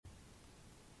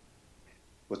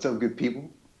What's up, good people?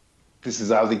 This is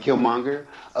Ozzy Killmonger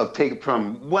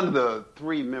from one of the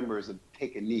 3 members of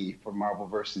Take a Knee for Marvel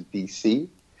vs. DC.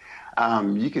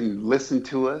 You can listen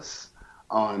to us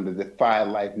on the Defy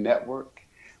Life Network.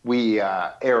 We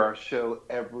air our show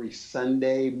every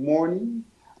Sunday morning.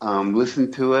 Listen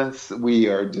to us. We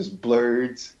are just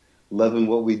blurs, loving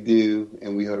what we do,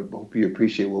 and we hope you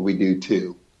appreciate what we do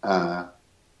too. What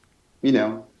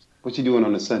you doing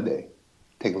on a Sunday?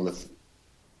 Take a listen.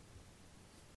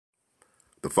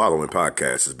 The following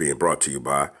podcast is being brought to you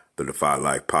by the Defy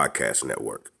Life Podcast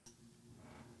Network.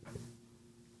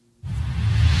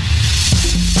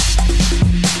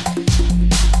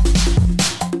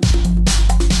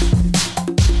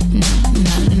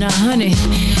 Now, honey,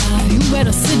 you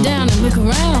better sit down and look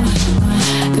around,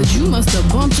 cause you must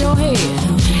have bumped your head.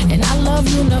 And I love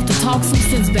you enough to talk some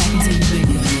sense back into you,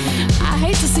 baby. I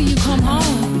hate to see you come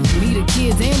home, leave the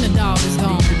kids and the dog is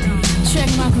gone. Check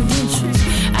my credentials.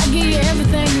 I give you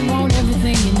everything you want,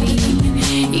 everything you need.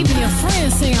 Even your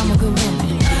friends say I'm a good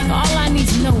woman. All I need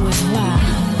to know is why.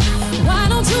 Why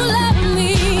don't you love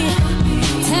me?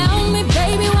 Tell me,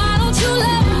 baby, why don't you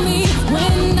love me?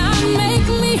 When I make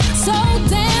me so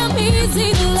damn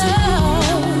easy to love.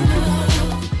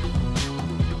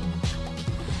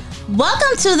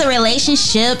 Welcome to the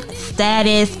Relationship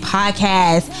Status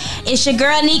Podcast. It's your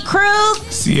girl, Neat Cruz.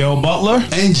 CL Butler.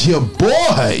 And your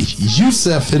boy,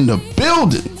 Yusef in the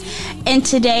building. And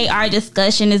today our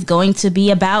discussion is going to be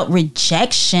about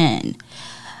rejection.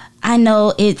 I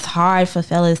know it's hard for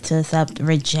fellas to accept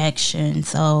rejection.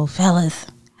 So, fellas,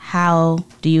 how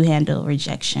do you handle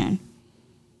rejection?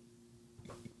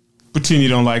 Pretend you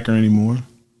don't like her anymore.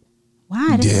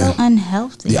 Why? That's so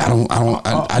unhealthy. Yeah, I didn't you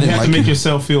have like to make it.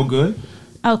 yourself feel good.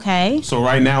 Okay. So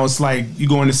right now it's like you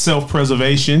go into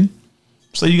self-preservation.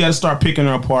 So you got to start picking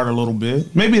her apart a little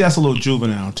bit. Maybe that's a little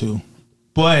juvenile too.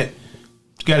 But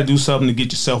you got to do something to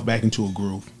get yourself back into a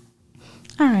groove.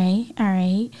 All right.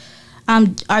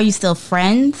 Are you still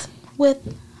friends with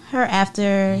her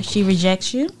after she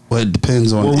rejects you? Well, it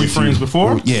depends on. Were we friends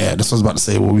before? Yeah, that's what I was about to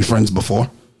say. Were we friends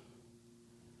before?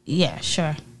 Yeah,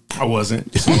 sure. I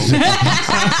wasn't. So.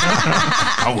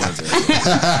 I wasn't.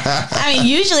 I mean,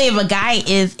 usually if a guy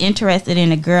is interested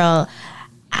in a girl,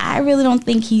 I really don't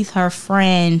think he's her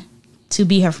friend to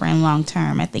be her friend long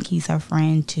term. I think he's her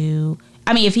friend to,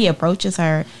 if he approaches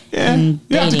her in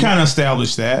you have to dating. kind of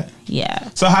establish that. Yeah.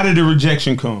 So how did the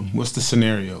rejection come? What's the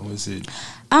scenario? Is it?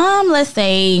 Let's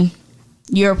say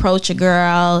you approach a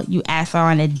girl, you ask her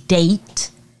on a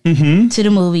date to the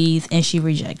movies, and she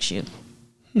rejects you.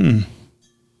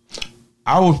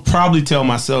 I would probably tell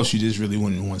myself she just really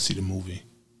wouldn't want to see the movie.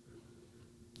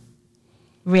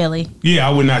 Really? Yeah,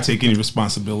 I would not take any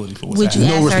responsibility for what's Would you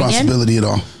happening. ask No her again? responsibility at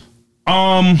all.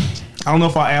 I don't know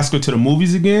if I'll ask her to the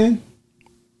movies again,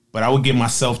 but I would get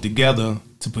myself together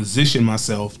to position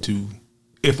myself to,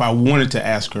 if I wanted to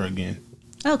ask her again.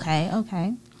 Okay.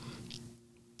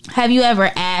 Have you ever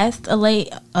asked a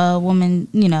woman,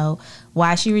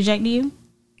 why she rejected you?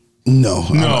 No,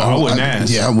 I wouldn't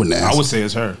ask. Yeah, I wouldn't ask. I would say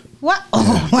it's her. What?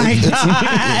 Oh my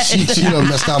God. She done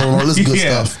messed out on all this good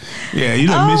Yeah. stuff. Yeah, you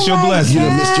done missed your my blessing. You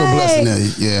done missed your blessing there.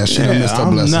 Yeah, she done missed her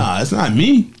blessing. Nah, it's not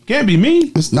me. Can't be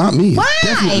me. It's not me. Why?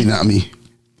 It's definitely not me.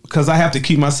 Because I have to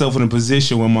keep myself in a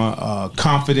position where my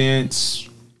confidence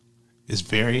is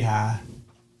very high.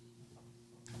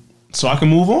 So I can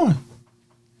move on.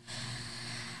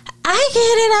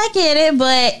 I get it,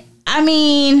 but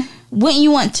wouldn't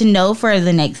you want to know for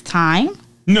the next time?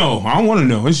 No, I don't want to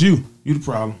know. It's you. You the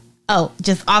problem. Oh,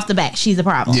 just off the bat, she's a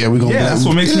problem. Yeah, we're gonna. Yeah, that's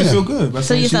what makes me feel good.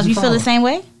 So yourself, you feel the same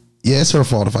way? Yeah, it's her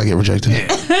fault if I get rejected. Yeah.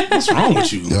 What's wrong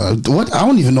with you? What? I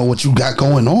don't even know what you got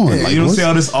going on. Yeah, you don't see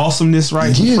all this awesomeness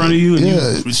right in front of you, and you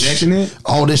rejecting it.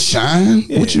 All this shine.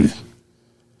 Yeah.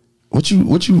 What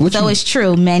you? So it's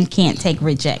true, men can't take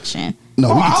rejection.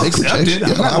 No, we I'll can take accept rejection.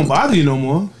 it. I'm not gonna bother you no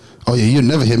more. Oh yeah, you'll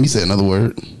never hear me say another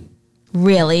word.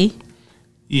 Really?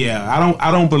 Yeah,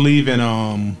 I don't believe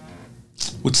in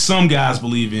what some guys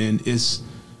believe in is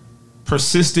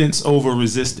persistence over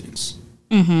resistance.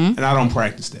 And I don't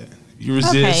practice that. You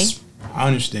resist, I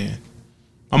understand.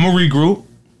 I'm gonna regroup,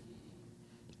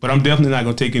 but I'm definitely not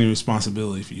gonna take any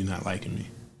responsibility for you not liking me.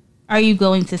 Are you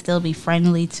going to still be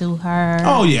friendly to her?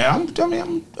 Oh yeah, I'm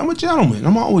a gentleman.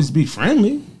 I'm always be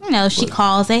friendly. She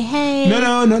calls, say, hey.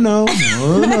 No.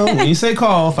 When you say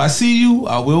call, if I see you,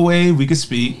 I will wave. We can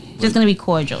speak. Just gonna be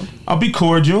cordial. I'll be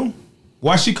cordial.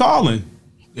 Why she calling?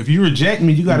 If you reject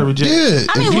me, you gotta reject. Yeah,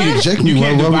 I mean, if what you if- reject You me,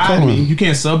 can't why we divide calling? me. You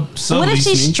can't sublease What if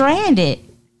she's me. stranded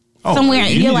Oh, somewhere?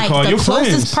 you You're need to like call the your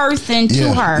closest friends. person to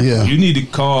Yeah, her. yeah. You need to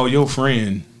call your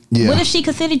friend. Yeah. What if she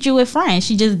considered you a friend?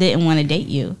 She just didn't want to date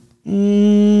you.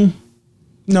 No,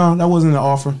 No, that wasn't an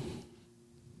offer.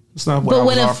 It's not what I But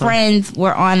was what if offering. friends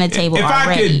were on the table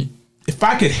already? If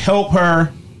I could help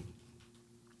her,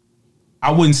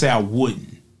 I wouldn't say I wouldn't.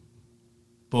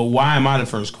 But why am I the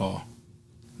first call?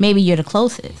 Maybe you're the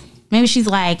closest. Maybe she's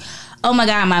like, "Oh my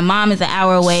God, my mom is an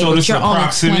hour away, So but this is you're a only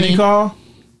proximity 20." call?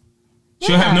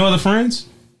 She'll Yeah. have no other friends?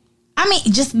 I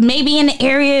mean, just maybe in the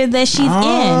area that she's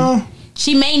in.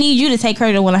 She may need you to take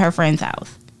her to one of her friends' house.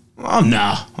 Oh,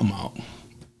 nah. I'm out.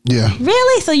 Yeah.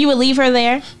 Really? So you would leave her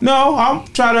there? No, I'll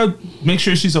try to make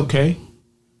sure she's okay.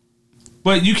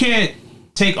 But you can't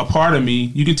take a part of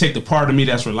me. You can take the part of me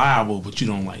that's reliable, but you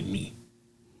don't like me.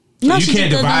 So No, you she can't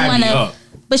just doesn't divide me wanna. up.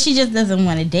 But she just doesn't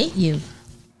want to date you.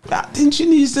 Then she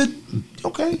needs to,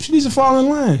 she needs to fall in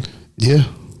line. Yeah.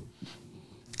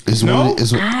 It's No? one,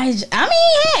 it's, I mean,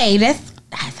 hey, that's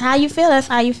how you feel. That's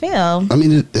how you feel. I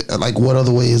mean, like, what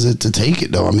other way is it to take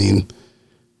it though? I mean,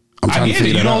 I'm I trying get to it.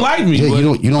 figure You that don't out. like me. Yeah,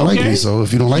 but- you don't like okay. me. So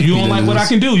if you don't like you me, don't then like what I it's-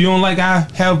 can do. You don't like I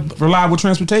have reliable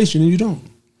transportation, and you don't.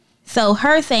 So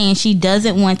her saying she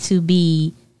doesn't want to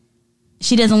be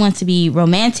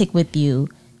romantic with you,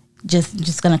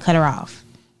 just gonna cut her off.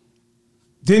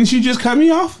 Didn't she just cut me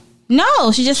off?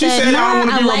 No, she just She said, said no, I don't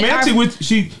want to be like romantic our-" with.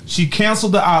 She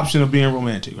canceled the option of being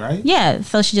romantic, right? Yeah,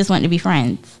 so she just wanted to be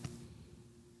friends.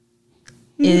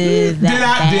 Is that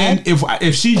bad? Then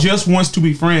if she just wants to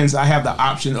be friends, I have the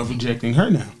option of rejecting her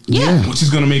now. Yeah. Which is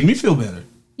gonna make me feel better.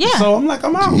 Yeah. So I'm like,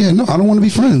 I'm out. Yeah, no, I don't want to be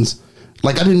friends.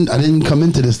 Like, I didn't come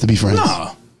into this to be friends.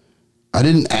 Nah. I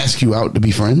didn't ask you out to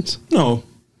be friends. No.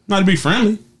 Not to be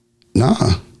friendly. Nah,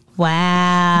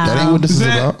 Wow. that ain't what this is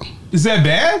about. Is that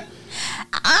bad?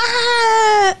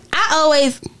 I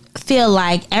always feel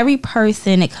like every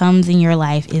person that comes in your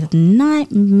life is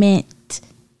not meant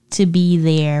to be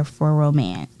there for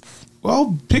romance.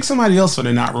 Well, pick somebody else for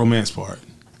the not romance part.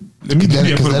 Let me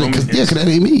Because put romance. that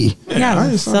ain't me. That I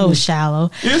was just- so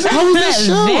shallow. Is it? How was that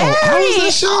shallow? How was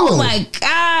that shallow? Oh my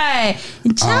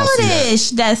God. Childish.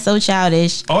 That's so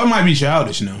childish. Oh, it might be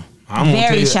childish now. I won't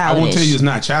Very tell you, I won't tell childish. you it's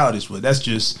not childish, but that's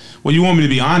just, well, you want me to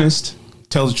be honest,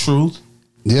 tell the truth,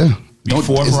 Yeah, be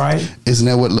forthright. Isn't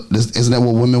that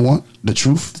what women want? The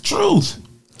truth. Truth.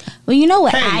 Well, you know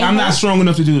what? Hey, I'm not strong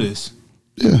enough to do this.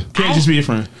 Yeah. Can't just be a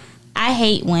friend. I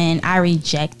hate when I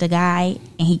reject a guy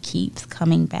and he keeps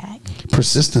coming back.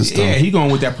 Persistence. Though. Yeah, he going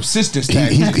with that persistence He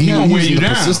tactic. He gonna wear using you the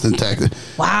down. persistent tactic.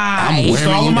 Why? wearing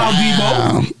Stall you him out,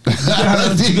 down.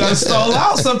 Debo. You gotta stall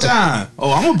out sometime.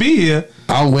 Oh, I'm gonna be here.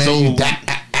 I'm wearing So- you down.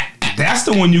 That's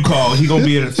the one you call. He gonna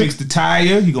be able to fix the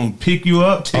tire. He gonna pick you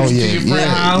up, take Oh you yeah, to your friend's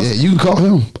yeah, house, yeah. You can call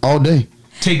him all day.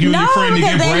 take you and No, your friend to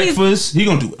because get then he's- breakfast. He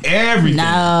gonna do everything.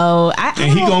 No.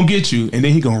 And he gonna get you, and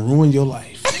then he gonna ruin your life.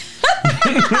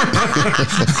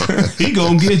 He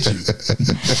gonna get you.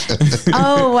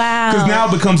 Oh, wow. Because now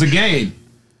it becomes a game.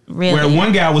 Really? Where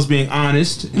one guy was being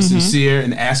honest and sincere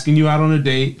and asking you out on a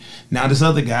date. Now this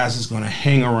other guy's just gonna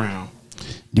hang around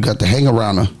You got to hang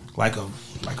around her. like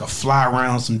a fly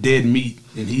around some dead meat,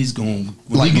 and he's gonna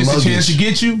when Like he gets luggage. a chance to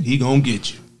get you, he gonna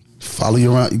get you. Follow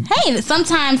you around. Hey,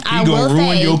 sometimes I He will gonna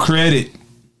ruin say, your credit.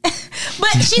 but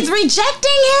she's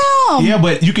rejecting him. Yeah,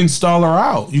 but you can stall her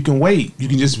out. You can wait. You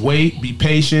can just wait. Be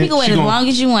patient. You can wait She as gonna- long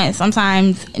as you want.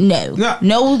 Sometimes no. No.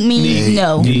 No means Yeah.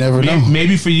 no. You never know.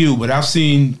 Maybe for you, but I've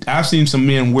seen some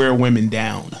men wear women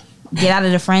down. Get out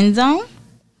of the friend zone.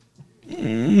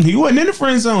 He wasn't in the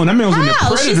friend zone. That man was in the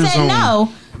How? She predator said zone.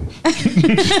 no.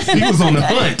 He was on the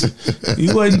hunt.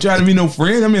 He wasn't trying to be no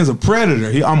friend. That man's a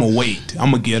predator. I'ma wait.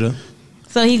 I'ma get her.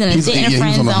 So he's gonna sit in the he's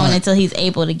friend on the zone hunt. until he's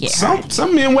able to get her.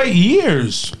 Some men wait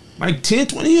years, like 10,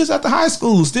 20 years after high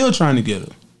school, still trying to get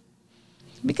her.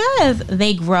 Because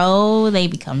they grow, they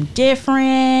become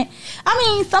different. I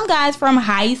mean, some guys from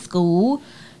high school,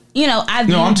 I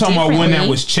No, I'm talking about one that differently.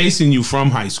 was chasing you from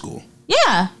high school.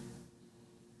 Yeah.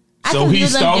 I So can he's view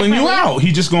them stalling you differently. out.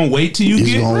 He just gonna wait till you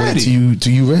He's get gonna ready. wait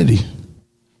till you ready.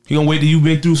 He gonna wait till you've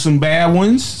been through some bad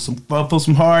ones,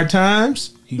 some hard times.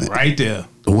 He right there.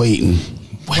 Waiting.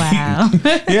 Wow.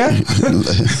 Yeah,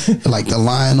 Like the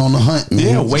lion on the hunt, man.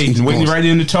 yeah, He's waiting going- right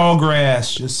in the tall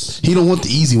grass. Just He don't want the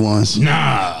easy ones.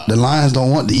 nah. The lions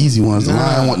don't want the easy ones. The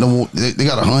lion want them. They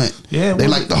got to hunt. Yeah, they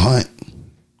well, like to hunt.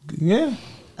 Yeah,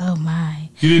 Oh my.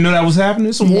 you didn't know that was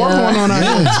happening. Some war going on out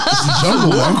here. Yeah, it's the jungle,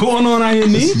 War man. going on out here,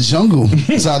 It's Nick. the jungle.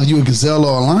 It's either you a gazelle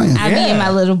or a lion. I be Yeah. in my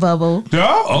little bubble.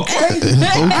 Oh, okay.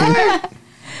 Okay.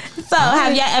 So,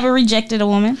 have y'all ever rejected a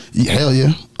woman? Yeah, hell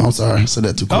yeah. I'm sorry. I said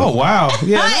that too quick. Oh wow.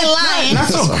 Yeah. I ain't lying. Not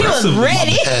so He was aggressive.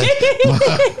 ready.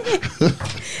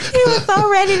 He was so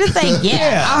ready to say,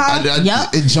 yeah.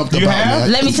 Yup. It jumped You about, have?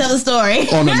 man. Let me tell the story.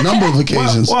 On a number of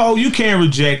occasions. Well, you can't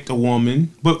reject a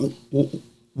woman, but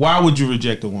why would you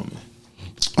reject a woman?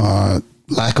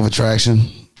 Lack of attraction.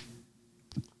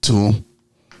 to them.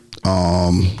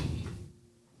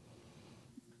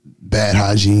 Bad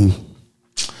hygiene.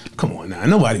 Come on now,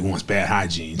 nobody wants bad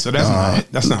hygiene, so that's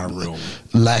not a real one.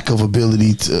 Lack of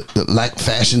ability to lack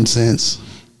fashion sense.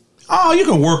 Oh, you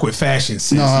can work with fashion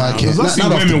sense. No, I can't. Let's see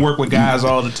women work with guys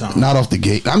all the time. Not off the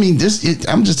gate. I mean,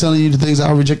 I'm just telling you the things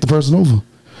I'll reject the person over.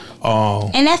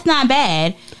 Oh, and that's not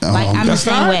bad. Like I'm the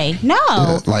same way. No,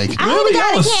 like I really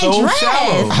can't so dress.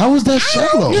 shallow. How is that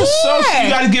shallow? You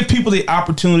got to give people the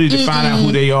opportunity to find out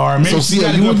who they are. Maybe you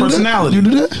got a good personality. You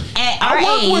do that? At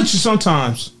I work with you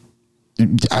sometimes.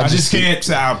 I just can't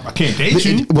say I can't date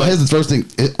you. Well, here's the first thing: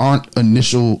 aren't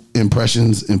initial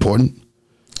impressions important?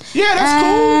 Yeah, that's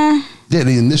cool. Yeah,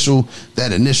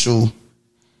 that initial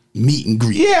meet and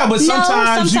greet. Yeah, but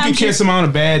sometimes you can kiss them on a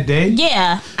bad day.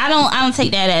 Yeah, I don't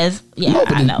take that as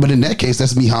I know. But in that case,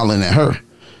 that's me hollering at her.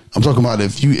 I'm talking about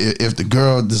if the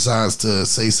girl decides to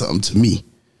say something to me.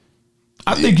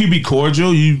 I think you be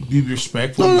cordial, you be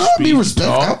respectful. No, I'll be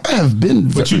respectful. I have been,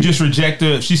 but you just reject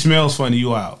her. If she smells funny,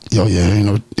 you out. Oh yeah,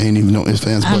 ain't even no ifs,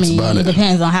 ands, buts about it. It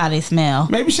depends on how they smell.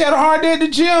 Maybe she had a hard day at the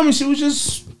gym and she was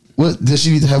just. What does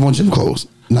she need to have on gym clothes?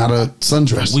 Not a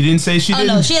sundress. We didn't say she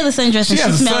didn't. Oh no, she has a sundress. She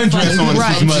has a sundress on.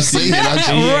 Right.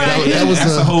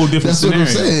 That's a whole different scenario.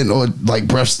 That's what I'm saying. Or like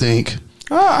breath stink.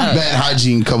 Bad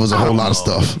hygiene covers a whole lot of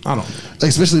stuff. I don't.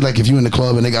 Especially like if you're in the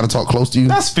club and they got to talk close to you.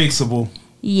 That's fixable.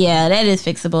 Yeah, that is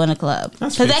fixable in a club.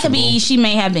 Because that could be she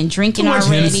may have been drinking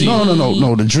already.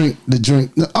 No. The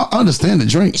drink. I understand the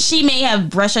drink. She may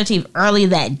have brushed her teeth early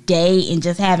that day and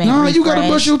just having. No, you got to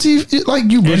brush your teeth.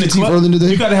 Like you brush your teeth early in the day.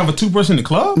 You got to have a toothbrush in the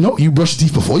club. No, you brush your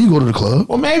teeth before you go to the club.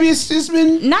 Well, maybe it's just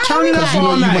been turning up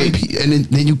all night. And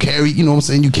then you carry. You know what I'm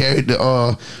saying? You carry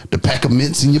the pack of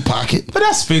mints in your pocket. But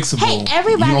that's fixable. Hey,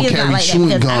 everybody is not like that.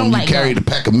 Chewing gum. You carry the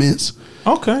pack of mints.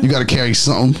 Okay. You got to carry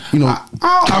something,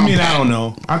 I mean, I don't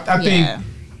know. I think.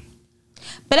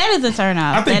 But that is a turn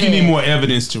off. I think you need more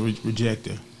evidence to reject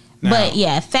her. Now, but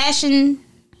yeah, fashion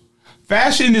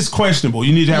is questionable.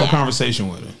 You need to have a conversation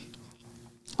with her.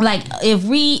 Like if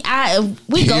we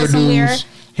go somewhere.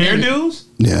 Hairdos?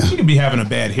 Yeah. She could be having a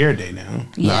bad hair day now.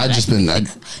 Yeah, I just been.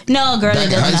 No, girl, that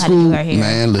doesn't know how to do her hair.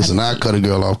 Man, listen, I cut a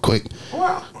girl off quick.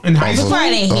 Well, in high school.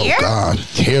 Oh God,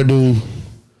 hairdo.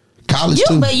 College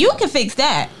too. But you can fix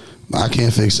that. I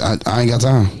can't fix. I ain't got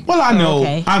time. Well, I know.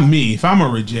 I'm me. If I'm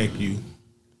gonna reject you,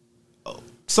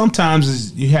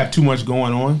 sometimes you have too much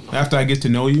going on. After I get to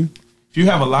know you, if you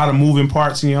have a lot of moving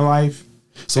parts in your life,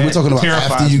 so we're talking about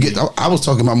after you get. I was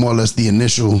talking about more or less the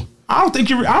initial. I don't think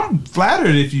I'm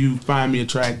flattered if you find me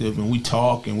attractive and we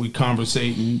talk and we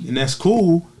conversate and that's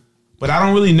cool. But I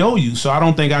don't really know you, so I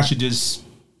don't think I should just.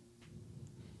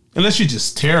 Unless you're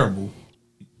just terrible.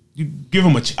 You give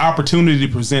them an opportunity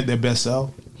to present their best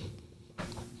self.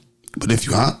 But if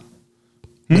you're hot,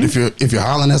 but if you're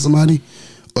hollering at somebody,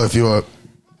 or if you're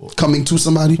coming to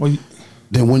somebody,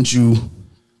 then wouldn't you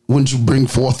bring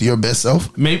forth your best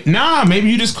self? Maybe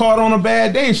you just caught on a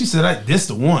bad day, and she said, "This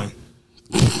the one.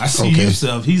 I see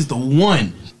yourself. He's the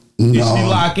one. You should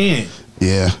lock in."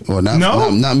 Yeah, well,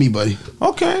 not me, buddy.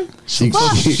 Okay, she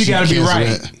got to be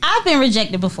right. I've been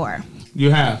rejected before.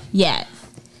 You have? Yes.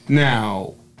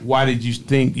 Now, why did you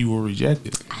think you were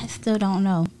rejected? I still don't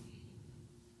know.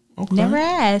 Okay. Never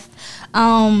asked.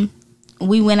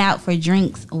 We went out for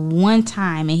drinks one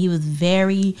time, and he was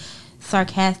very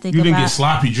sarcastic. You didn't get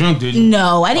sloppy drunk, did you?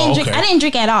 No, I didn't drink. I didn't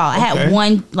drink at all. I had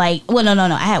one, no.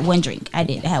 I had one drink. I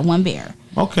had one beer.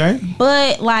 Okay.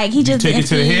 But he just take it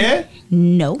to the head.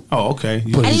 No. Oh, okay.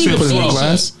 Put it in a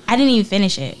glass. I didn't even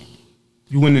finish it.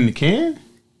 You went in the can?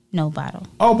 No, bottle.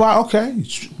 Oh, okay.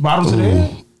 Bottle to the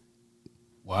head.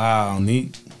 Wow,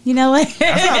 neat. You know what?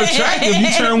 That's not attractive. You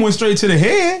turn one straight to the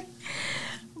head.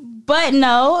 But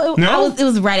no, it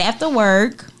was right after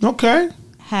work. Okay.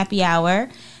 Happy hour.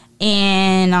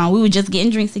 And we were just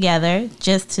getting drinks together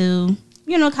just to,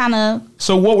 kind of.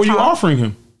 So what were you offering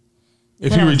him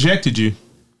if he rejected you?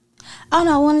 Oh,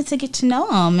 no, I wanted to get to know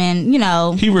him. And,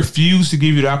 He refused to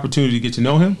give you the opportunity to get to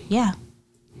know him? Yeah.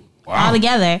 Wow. All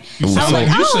together. So I was like,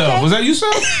 okay. Was that you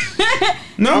said?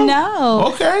 No? No.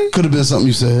 Okay. Could have been something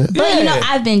you said. But,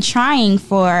 I've been trying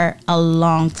for a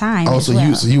long time. Oh, so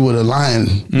you were the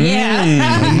lion. Yeah.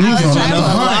 I was trying for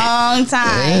a long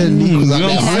time.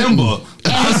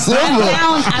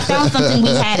 I found something we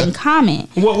had in common.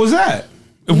 What was that?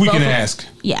 If we can ask.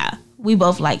 Yeah. We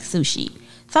both like sushi.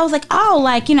 So I was like,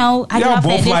 I get off at this time. Y'all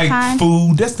both like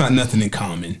food. That's not nothing in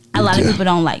common. A lot of people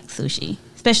don't like sushi,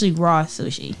 especially raw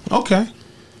sushi. Okay.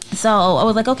 So I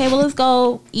was like, okay, well, let's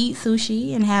go eat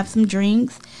sushi and have some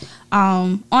drinks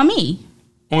on me.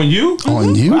 On you?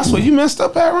 On you? That's what you messed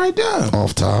up at right there.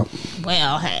 Off top.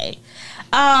 Well, hey.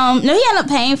 No, he ended up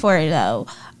paying for it, though.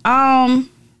 And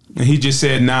he just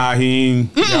said, nah, he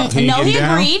ain't no, he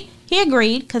down? agreed. He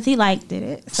agreed because he liked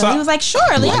it. So he was like, sure,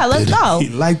 yeah, let's go. He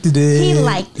liked it. He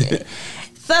liked it.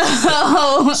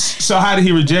 So how did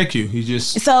he reject you? He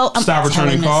just stopped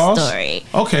returning calls? Story.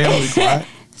 Okay, I'll be quiet.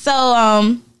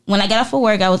 So when I got off of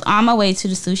work, I was on my way to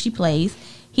the sushi place.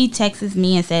 He texts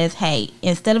me and says, hey,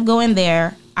 instead of going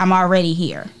there, I'm already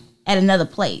here at another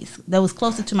place that was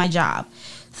closer to my job.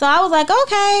 So I was like,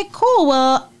 okay, cool.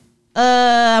 Well,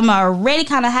 I'm already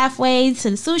kind of halfway to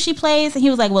the sushi place. And he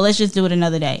was like, well, let's just do it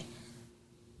another day.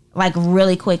 Like,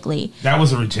 really quickly. That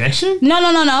was a rejection? No.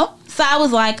 So I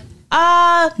was like,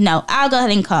 no, I'll go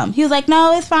ahead and come. He was like,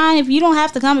 no, it's fine. If you don't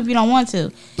have to come if you don't want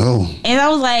to. Oh. And I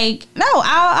was like, no,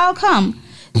 I'll come.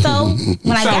 So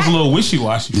when I sounds a little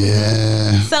wishy-washy.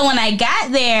 Yeah. So when I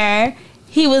got there,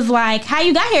 he was like, how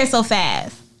you got here so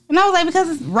fast? And I was like, because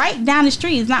it's right down the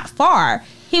street. It's not far.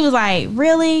 He was like,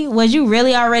 really? Was you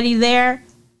really already there?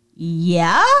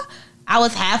 Yeah. I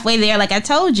was halfway there like I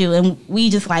told you. And we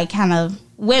just like kind of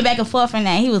went back and forth from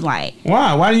that. He was like,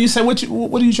 why? Why didn't you say what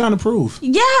are you trying to prove?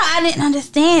 Yeah, I didn't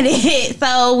understand it.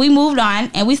 So we moved on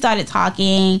and we started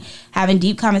talking, having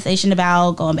deep conversation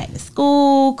about going back to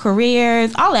school,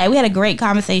 careers, all that. We had a great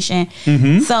conversation.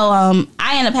 So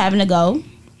I ended up having to go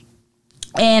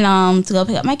and to go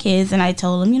pick up my kids, and I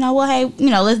told him, well, hey,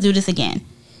 let's do this again.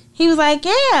 He was like,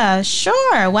 yeah,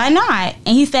 sure, why not?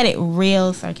 And he said it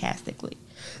real sarcastically.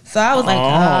 So I was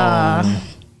like,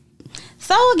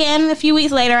 So again, a few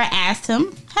weeks later, I asked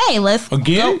him, hey, let's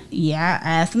again? Go. Yeah, I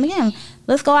asked him again.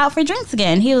 Let's go out for drinks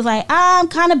again. He was like, I'm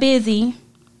kind of busy.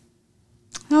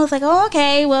 I was like, oh,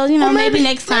 okay. Well, maybe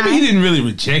next time. Maybe he didn't really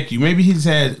reject you. Maybe he just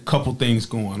had a couple things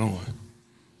going on.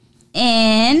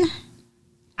 And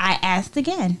I asked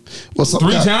again. Well,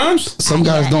 three times? Some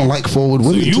guys don't like forward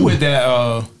women. So you too. with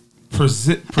that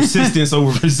persistence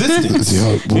over resistance.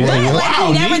 But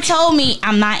he never told me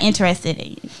I'm not interested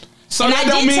in you. So and that I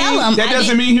don't did mean tell him, that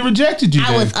doesn't mean he rejected you.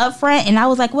 I was upfront and I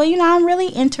was like, well, I'm really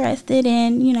interested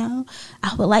in,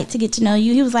 I would like to get to know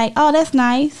you. He was like, oh, that's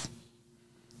nice.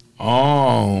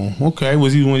 Oh, okay.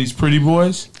 Was he one of these pretty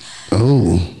boys?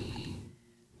 Oh.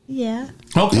 Yeah.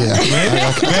 Okay.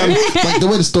 Yeah. Like the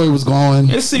way the story was going.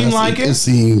 It seemed like it. It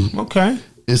seemed. Okay.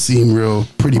 It seemed real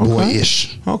pretty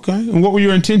boy-ish. Okay. And what were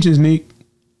your intentions, Neek?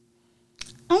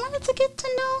 I wanted to get to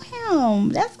know him.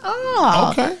 That's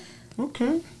all.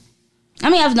 Okay. I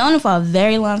mean, I've known him for a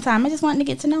very long time. I just wanted to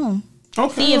get to know him.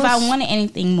 Okay. See if I wanted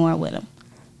anything more with him.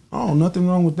 Oh, nothing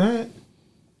wrong with that.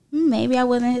 Maybe I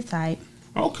wasn't his type.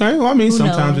 Okay. Well, I mean,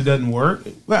 sometimes it doesn't work.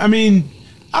 But I mean,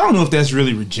 I don't know if that's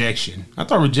really rejection. I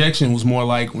thought rejection was more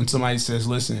like when somebody says,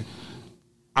 listen,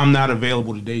 I'm not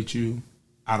available to date you.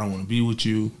 I don't want to be with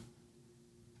you.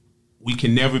 We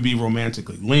can never be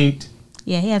romantically linked.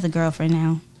 Yeah, he has a girlfriend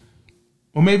now.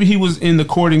 Well, maybe he was in the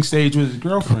courting stage with his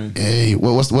girlfriend. Hey,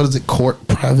 what is it? Court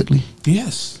privately?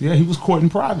 Yes. Yeah, he was courting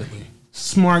privately.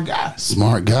 Smart guy.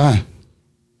 Smart guy.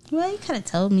 Well, you could have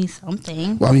told me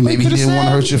something. Well, I mean, maybe he didn't want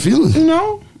to hurt your feelings.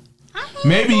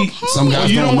 Maybe some guys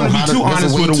you don't want to be too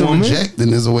honest with a woman. Reject,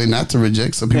 then there's a way not to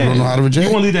reject. Some people don't know how to reject.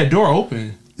 You want to leave that door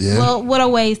open. Yeah. Well, what are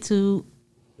ways to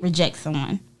reject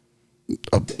someone?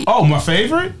 Oh, my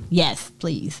favorite? Yes,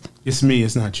 please. It's me.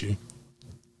 It's not you.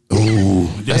 Oh,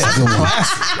 that's a good one.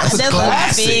 That's a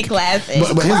classic. Big classic.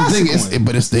 But here's the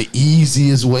thing: it's the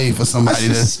easiest way for somebody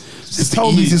to. It's the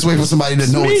easiest way for somebody to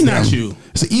know it's not them. you.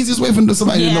 It's the easiest way for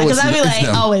somebody to know it's them. Because I'd be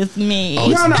like, oh, it's me. Oh,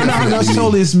 it's no, it's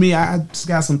totally it's me. I just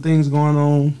got some things going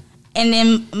on. And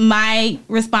then my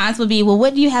response would be, well,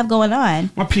 what do you have going on?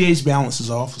 My pH balance is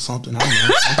off or something. I don't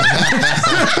know.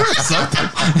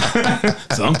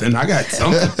 something. I got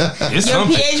something. It's Your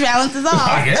something. pH balance is off.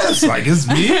 I guess. Like, it's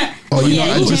me. Oh,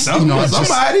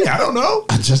 somebody. I don't know.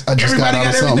 I just Everybody got out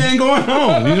got of everything going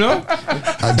on,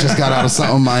 I just got out of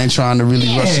something. I ain't trying to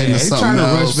really rush into something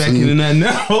else. Rush back into nothing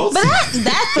else. But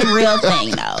that's the real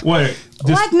thing, though. What?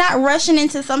 Like not rushing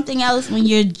into something else when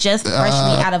you're just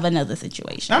freshly out of another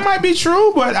situation. That might be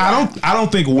true, but I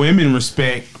don't think women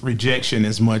respect rejection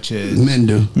as much as men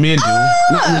do.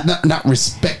 Not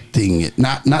respecting it.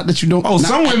 Not that you don't. Oh,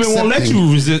 some women won't let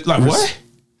you resist. Like what?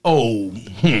 Oh,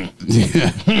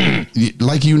 yeah.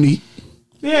 Like you need.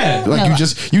 Yeah, like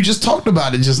you just talked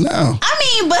about it just now.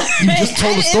 I mean, but you just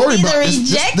told a story about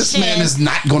this man is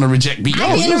not going to reject me.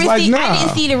 I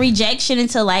didn't see the rejection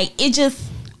until like it just.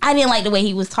 I didn't like the way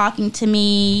he was talking to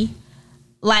me,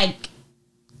 like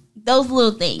those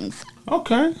little things.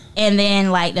 Okay. And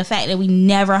then like the fact that we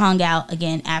never hung out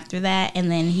again after that, and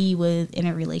then he was in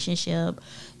a relationship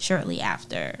shortly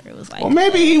after. It was like, well,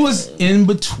 maybe he was in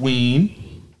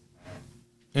between,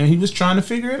 and he was trying to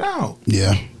figure it out.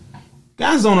 Yeah.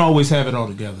 Guys don't always have it all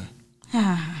together.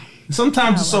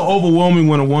 Sometimes it's so overwhelming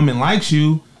when a woman likes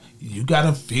you. You got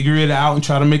to figure it out and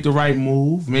try to make the right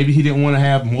move. Maybe he didn't want to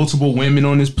have multiple women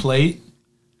on his plate.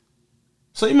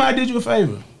 So he might have did you a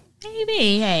favor.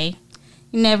 Maybe. Hey,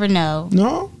 you never know.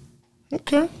 No?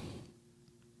 Okay.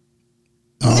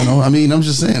 I don't know. I mean, I'm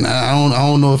just saying. I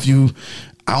don't know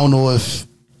if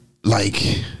like.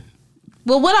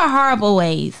 Well, what are horrible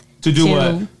ways to do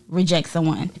what? Reject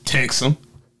someone? Text them.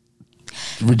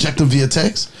 Reject them via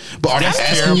text, but are they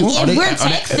asking you?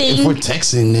 If we're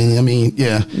texting, then I mean,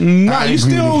 yeah.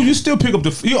 No, you still pick up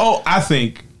the. I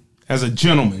think as a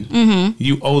gentleman,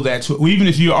 you owe that to. Even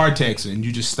if you are texting,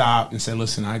 you just stop and say,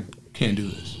 "Listen, I can't do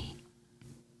this."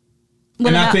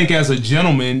 And I think as a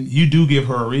gentleman, you do give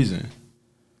her a reason.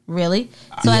 Really?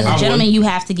 So as a gentleman, you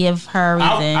have to give her a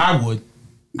reason. I would.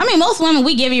 I mean, most women,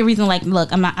 we give you a reason like, "Look,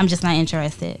 I'm just not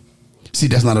interested." See,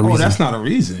 that's not a reason. Oh, that's not a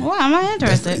reason. Well, I'm not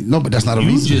interested. No, but that's not a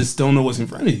reason. You just don't know what's in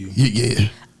front of you. Yeah.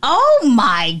 Oh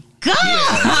my God!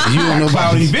 Yeah. You don't know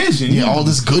cloudy vision. Yeah, all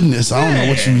this goodness. I don't know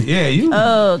what you. Yeah, you.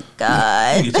 Oh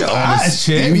God! Get your eyes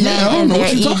checked. Yeah, I don't know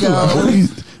what you're talking about.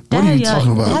 What are you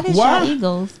talking about? That is your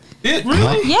egos. It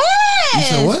really? Yes. You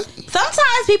said what?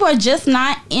 Sometimes people are just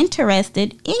not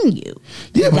interested in you.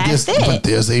 Yeah, but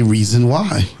there's a reason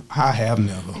why. I have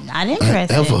never. Not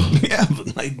interested. Ever. Yeah,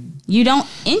 but like. You don't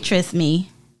interest me.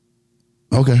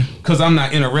 Okay. Because I'm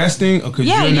not interesting, or because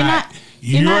you're not.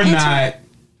 You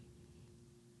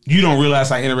don't realize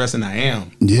how interesting I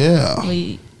am. Yeah.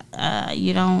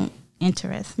 You don't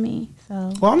interest me.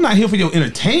 So. Well, I'm not here for your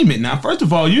entertainment now. First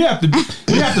of all, you have to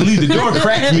leave the door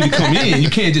cracked for me to come in. You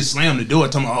can't just slam the door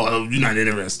and tell me, "Oh, you're not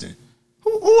interested."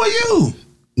 Who are you?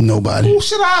 Nobody. Who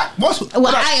should I?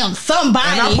 I am somebody.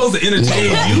 And I'm supposed to entertain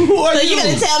you. Who are you? So you're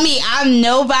gonna tell me I'm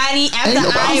nobody after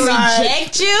I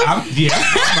reject you?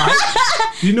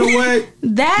 Right. You know what?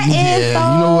 That is so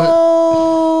you know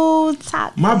what?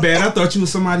 toxic. My bad. I thought you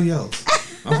was somebody else.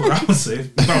 That's what I was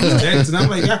saying. If I was texting, I'm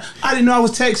like, I didn't know I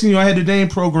was texting you. I had the name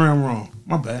program wrong.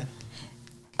 My bad.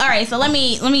 All right, so let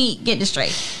me get this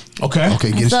straight. Okay, get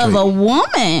it straight. So if a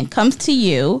woman comes to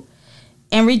you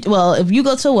and if you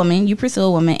go to a woman, you pursue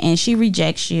a woman, and she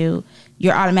rejects you,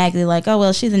 you're automatically like, oh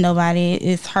well, she's a nobody.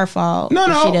 It's her fault. No,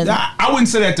 she doesn't. I wouldn't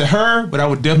say that to her, but I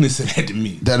would definitely say that to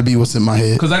me. That'll be what's in my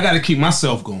head because I got to keep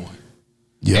myself going.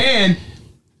 Yeah. And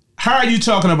how are you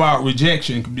talking about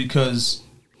rejection? Because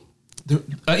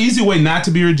an easy way not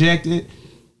to be rejected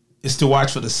is to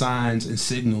watch for the signs and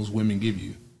signals women give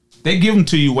you. They give them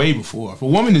to you way before. If a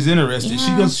woman is interested,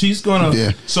 she's gonna.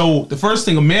 Yeah. So the first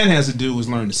thing a man has to do is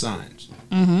learn the signs.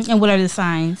 Mm-hmm. And what are the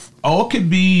signs? Oh, it could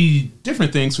be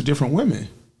different things for different women.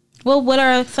 Well, what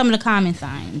are some of the common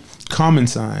signs? Common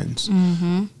signs.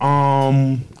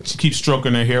 Mm-hmm. She keeps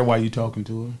stroking her hair while you're talking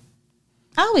to her.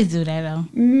 I always do that though.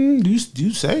 Do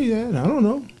you say that? I don't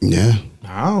know. Yeah.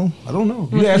 I don't know.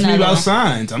 You asked me about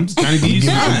signs. I'm just trying to give you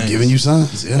signs. Giving you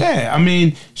signs. Yeah. Yeah. I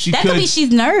mean, that could be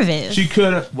she's nervous. She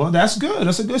could. Well, that's good.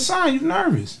 That's a good sign. You're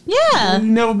nervous. Yeah. You've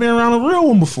never been around a real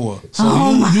one before, so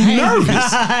you're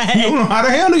nervous. God. You don't know how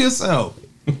to handle yourself.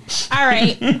 All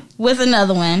right. What's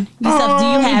another one? Yourself, do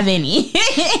you have any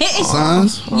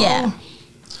signs? Yeah.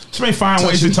 She may find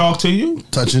ways to talk to you.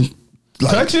 Touching.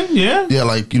 Touching, yeah. Yeah,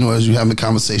 like, as you having a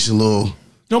conversation, little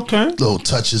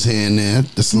touches here and there.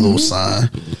 That's a little sign.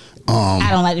 I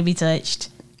don't like to be touched.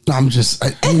 I'm just...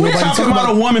 we're talking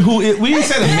about a woman who... We didn't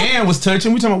say the man was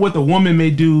touching. We're talking about what the woman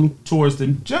may do towards the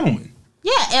gentleman.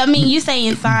 Yeah, I mean, you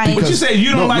saying signs... But you say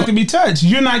you don't like to be touched.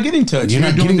 You're not getting touched. You're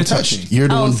not doing the touching. You're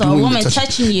the one so doing a woman the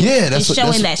touching. touching you is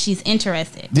showing that she's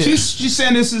interested. Yeah. She's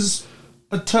saying this is...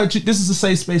 a touch. This is a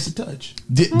safe space to touch.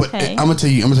 But I'm gonna tell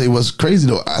you what's crazy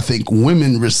though. I think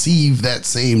women receive that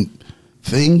same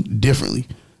thing differently.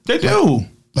 They do.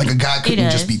 Like a guy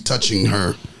couldn't just be touching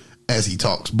her as he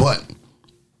talks, but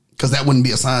because that wouldn't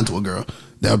be a sign to a girl.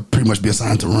 That would pretty much be a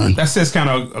sign to run. That says kind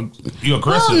of you're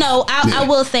aggressive. Well, no, I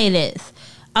will say this.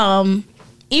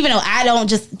 Even though I don't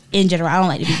just in general, I don't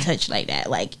like to be touched like that.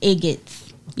 Like it gets.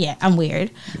 Yeah, I'm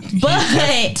weird,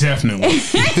 but definitely.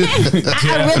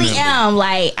 I really am.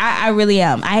 Like I really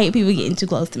am. I hate people getting too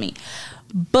close to me.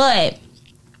 But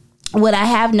what I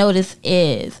have noticed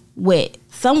is with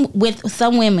some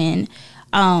women,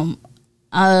 a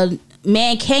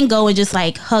man can go and just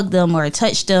like hug them or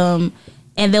touch them,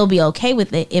 and they'll be okay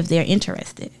with it if they're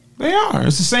interested. They are.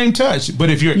 It's the same touch.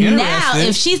 But if you're interested... Now,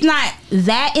 if she's not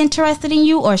that interested in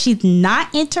you or she's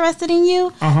not interested in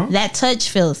you, that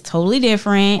touch feels totally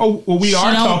different. Oh, well, we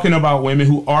are talking about women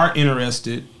who are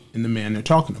interested in the man they're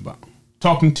talking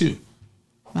to.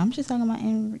 I'm just talking about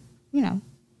in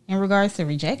regards to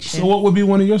rejection. So what would be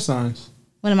one of your signs?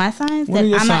 One of my signs? One of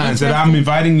your signs that I'm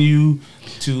inviting you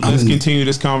to let's continue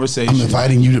this conversation. I'm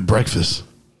inviting you to breakfast.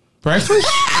 Breakfast?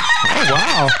 Oh,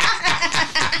 wow.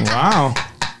 Wow.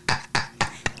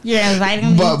 You're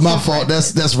inviting me. But my fault.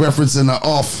 That's referencing an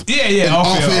off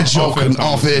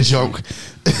air joke.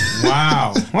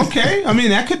 Wow. Okay. I mean,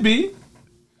 that could be.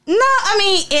 No, I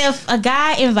mean, if a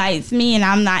guy invites me and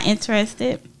I'm not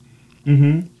interested,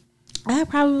 I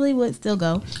probably would still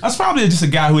go. That's probably just a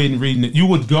guy who isn't reading it. You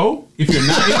would go if you're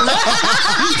not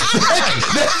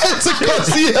That's a what?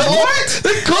 See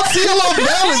off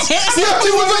balance. See how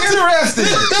you was interested.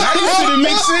 I used to the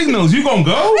mixed signals. You gonna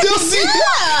go? See,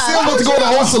 I'm about to go to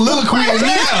whole soliloquy.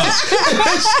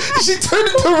 She turned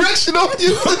the direction on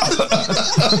you.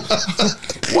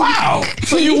 Wow.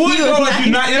 So you would go if you're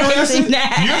not interested?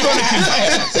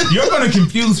 You're gonna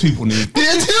confuse people, Nick.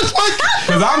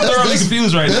 Because I'm thoroughly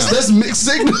confused right now. That's mixed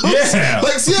signals. Yeah.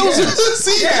 Like, see, I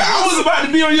was about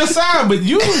to be on your side, but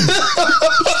you.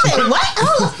 What?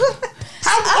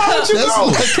 How would you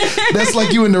go? That's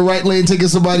like you in the right lane taking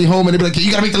somebody home and they be like, you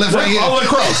gotta make the left right here. All the way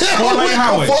across. 4-lane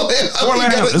highway.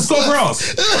 4-lane highway. Let's go across.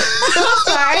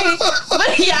 Sorry.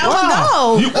 But yeah, I would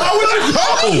go. Why would you go?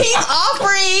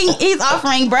 He's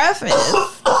offering breakfast.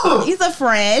 He's a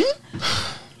friend.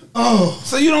 Oh,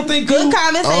 so you don't think good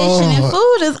conversation and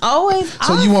food is always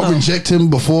awesome. So you won't reject him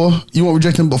before? You won't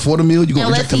reject him before the meal? You gonna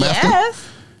reject him after? Yes.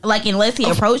 Like unless he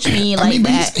approached me like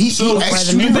that. Do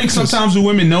you think sometimes the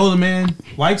women know the man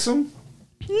likes them?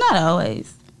 Not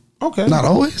always. Okay. Not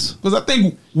always? Because I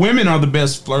think women are the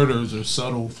best flirters or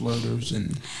subtle flirters.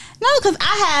 And no, because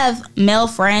I have male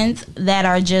friends that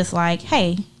are just like,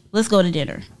 hey, let's go to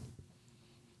dinner.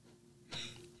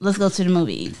 Let's go to the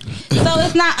movies. So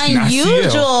it's not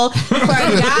unusual for a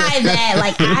guy that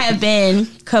like I have been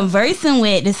conversing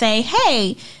with to say,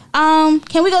 hey,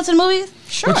 can we go to the movies?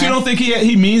 Sure. But you don't think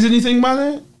he means anything by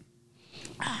that?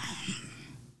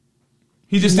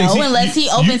 He just thinks unless he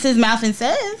opens his mouth and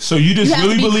says. So you just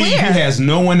really believe he has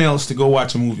no one else to go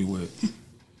watch a movie with?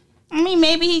 I mean,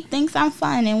 maybe he thinks I'm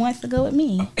fun and wants to go with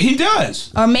me. He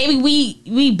does. Or maybe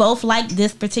we both like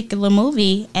this particular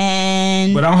movie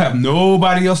and... But I don't have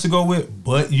nobody else to go with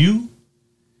but you?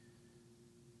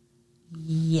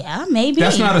 Yeah, maybe.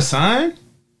 That's not a sign?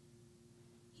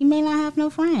 He may not have no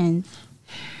friends.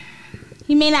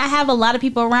 He may not have a lot of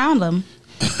people around him.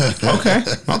 Okay.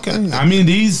 I mean,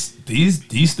 these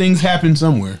things happen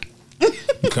somewhere.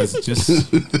 Because it's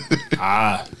just...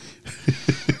 I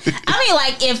mean,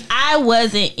 like, if I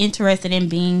wasn't interested in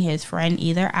being his friend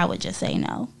either, I would just say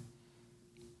no.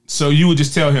 So you would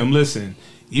just tell him, listen,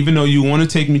 even though you want to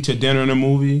take me to dinner and a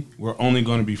movie, we're only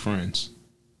going to be friends.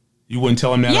 You wouldn't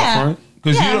tell him that up front?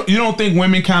 Because you don't think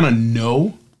women kind of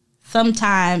know?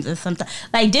 Sometimes.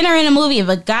 Like, dinner and a movie, if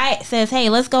a guy says, hey,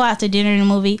 let's go out to dinner and a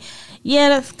movie, yeah,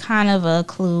 that's kind of a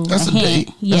clue. That's a hint.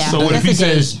 Date. Yeah. So what if he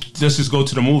says, let's just go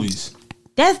to the movies?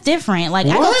 That's different. Like,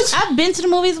 I've been to the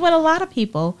movies with a lot of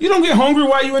people. You don't get hungry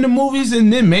while you're in the movies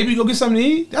and then maybe go get something to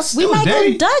eat? That's still a date. We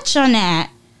might go Dutch on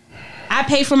that. I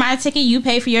pay for my ticket, you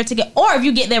pay for your ticket. Or if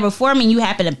you get there before me and you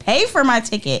happen to pay for my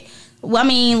ticket. Well, I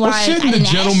mean, like, shouldn't the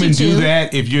gentleman do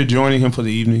that if you're joining him for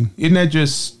the evening? Isn't that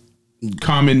just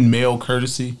common male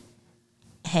courtesy?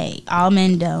 Hey, all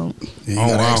men don't. Yeah, you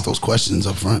gotta ask those questions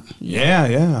up front.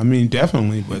 Yeah. I mean,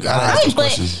 definitely. But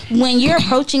when you're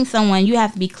approaching someone, you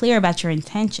have to be clear about your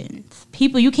intentions.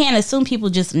 You can't assume people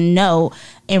just know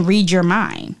and read your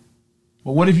mind.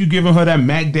 Well, what if you giving her that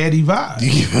Mac Daddy vibe?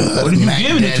 What if you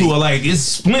giving it to her like it's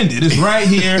splendid? It's right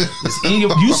here. It's in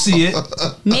you see it.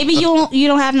 Maybe you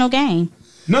don't have no game.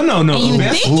 No. And you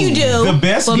think you do,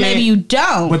 but maybe you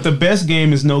don't. But the best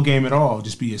game is no game at all.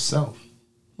 Just be yourself.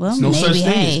 Well, There's no such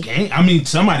thing as game. I mean,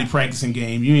 somebody practicing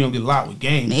game. You ain't gonna get a lot with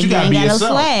games. Maybe you gotta be yourself. No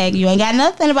swag. You ain't got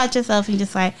nothing about yourself. You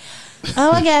just like,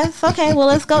 oh, I guess. Okay, well,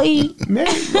 let's go eat.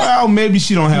 Maybe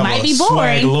she don't have a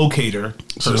swag locator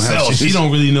herself. She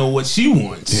don't really know what she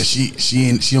wants. Yeah, she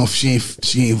ain't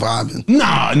vibing.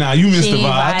 Nah, you missed the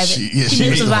vibe. She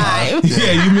missed the vibe.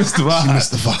 Yeah, you missed the vibe. She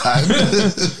missed the vibe.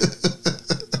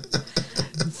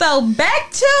 So back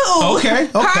to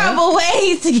horrible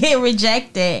ways to get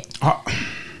rejected.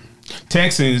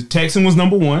 Texting was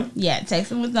number one. Yeah,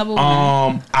 texting was number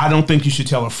one. I don't think you should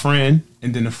tell a friend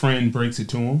and then a friend breaks it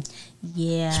to him.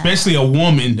 Yeah. Especially a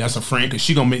woman that's a friend because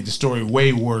she gonna make the story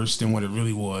way worse than what it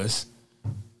really was.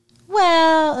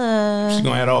 Well, she's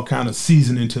gonna add all kind of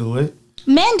seasoning to it.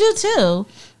 Men do too.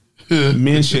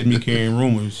 Men shouldn't be carrying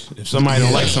rumors. If somebody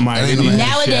don't like somebody, they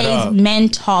nowadays men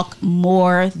talk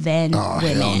more than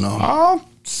women. No.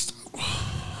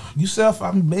 You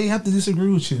I may have to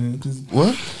disagree with you.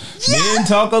 What? Men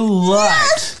talk a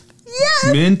lot. Yes.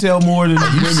 Men tell more than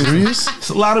women. Serious? It's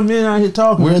a lot of men out here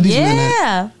talking. Where are these men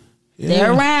at?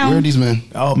 They're around. Where are these men?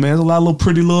 Oh man, there's a lot of little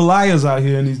pretty little liars out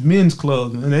here in these men's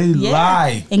clubs, man. They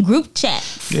lie. In group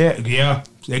chats. Yeah.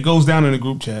 It goes down in the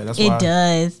group chat. That's why. It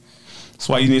does. That's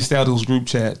why you need to stay out of those group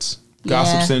chats.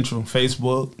 Gossip Yeah. Central,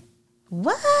 Facebook.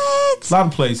 What? A lot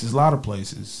of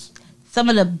places. Some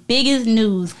of the biggest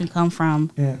news can come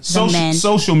from the men.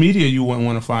 Social media, you wouldn't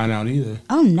want to find out either.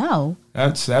 Oh no.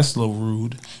 That's a little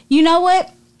rude. You know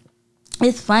what?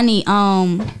 It's funny.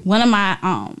 One of my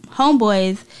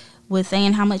homeboys was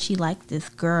saying how much he liked this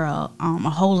girl a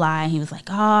whole lot. And he was like,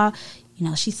 oh, you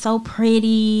know, she's so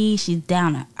pretty. She's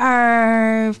down to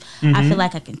earth. I feel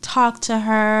like I can talk to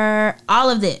her. All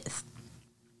of this.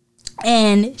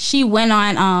 And she went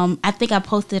on, I think I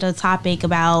posted a topic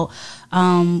about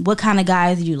what kind of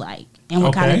guys you like and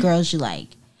what kind of girls you like.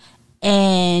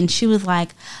 And she was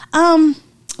like,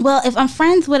 well, if I'm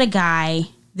friends with a guy,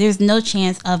 there's no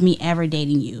chance of me ever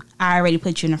dating you. I already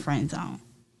put you in a friend zone.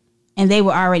 And they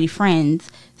were already friends.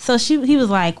 So he was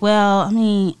like, well, I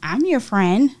mean, I'm your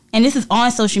friend. And this is on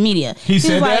social media. He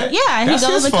said was that? like, yeah. And That's he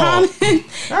goes his and comments. He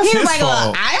That's was his like, well,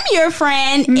 fault. I'm your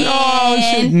friend. No,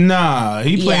 And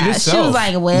he played himself. she was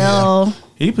like, well,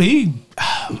 he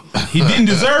didn't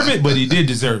deserve it, but he did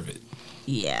deserve it.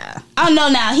 yeah. Oh, no,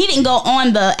 now he didn't go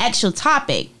on the actual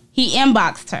topic. He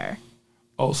inboxed her.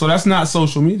 Oh, so that's not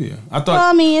social media. I thought. Well,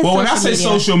 I mean, it's when I social say media.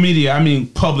 social media, I mean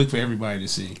public for everybody to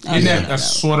see. Isn't that a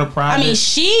sort of private? I mean,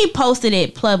 she posted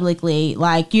it publicly,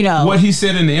 like, you know. What he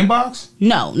said in the inbox?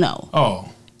 No.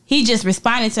 Oh, He just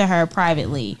responded to her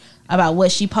privately about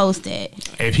what she posted.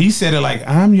 if he said it like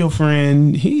I'm your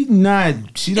friend, she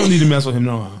don't need to mess with him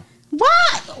no more.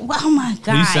 What? Oh my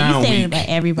God. You sound said it weak. about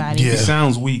everybody. He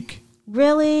sounds weak.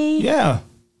 Really? Yeah.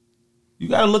 You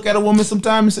gotta look at a woman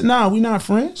sometime and say, nah, we not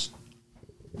friends.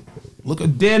 Look her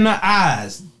dead in the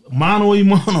eyes. Mano y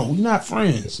mano. We not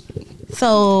friends.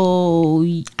 So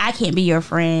I can't be your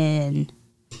friend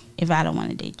if I don't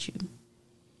want to date you.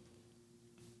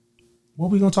 What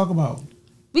we gonna talk about?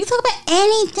 We can talk about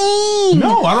anything.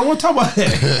 No, I don't want to talk about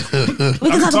that. We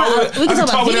can talk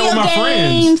about with video my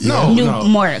games. friends. No, New no.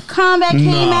 Mortal Kombat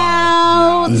came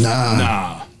out.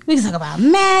 Nah. We can talk about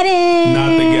Madden.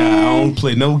 Not the guy. I don't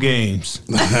play no games.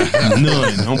 None.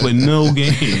 I don't play no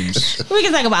games. We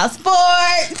can talk about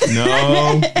sports.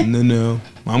 No.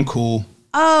 I'm cool.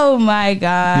 Oh my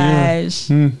gosh.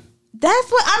 Yeah.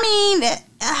 That's what I mean.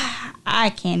 I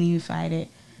can't even fight it.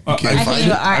 I can't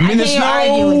even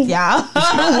argue with y'all.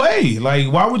 There's no way.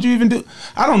 Like, why would you even do?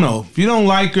 I don't know. If you don't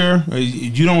like her, or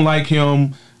you don't like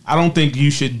him, I don't think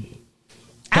you should.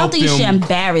 I don't think you should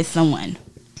embarrass someone.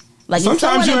 Like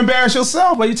sometimes you embarrass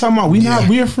yourself. Like you talking about,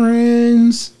 we're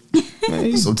friends.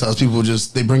 Hey. Sometimes people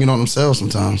they bring it on themselves.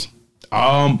 Sometimes.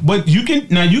 But you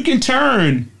can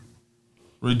turn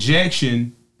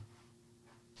rejection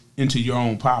into your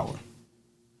own power.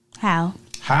 How?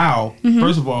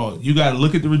 First of all, you got to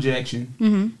look at the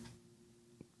rejection.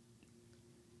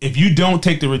 If you don't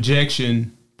take the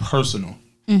rejection personal,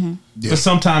 because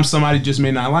sometimes somebody just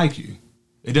may not like you.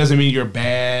 It doesn't mean you're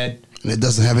bad. And it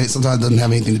doesn't have sometimes it doesn't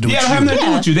have anything to do with you. Yeah, it have nothing to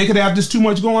do with you. They could have just too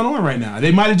much going on right now.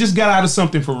 They might have just got out of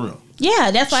something for real.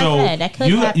 Yeah, that's what I said. That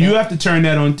could happen. You have to turn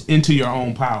that into your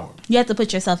own power. You have to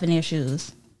put yourself in their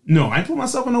shoes. No, I ain't put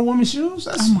myself in a woman's shoes.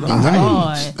 That's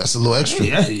God. That's a little extra.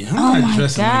 Yeah, I'm not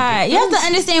dressing like that. You have to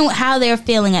understand how they're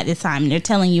feeling at this time. They're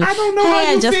telling you, I don't know hey,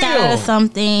 how you I just got feel. out of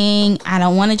something. I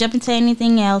don't want to jump into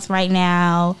anything else right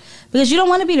now. Because you don't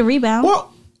want to be the rebound.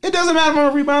 Well, it doesn't matter if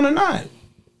I'm a rebound or not.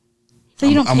 So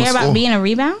you don't I'm a care about score. being a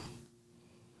rebound?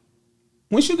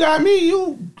 Once you got me,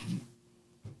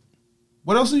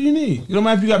 what else do you need? You don't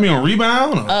matter if you got me on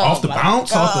rebound or off the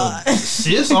bounce, off the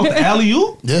assist, off the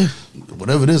alley-oop. Yeah,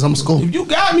 whatever it is, I'm a score. If you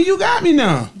got me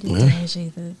now. Yeah.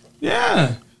 Jesus.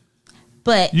 Yeah.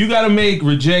 But You got to make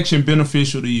rejection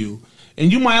beneficial to you.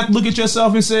 And you might have to look at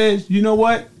yourself and say, you know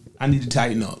what? I need to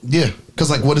tighten up. Yeah, because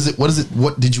like,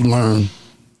 what did you learn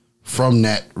from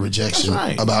that rejection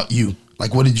That's right. about you?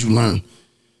 Like, what did you learn?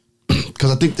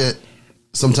 Because I think that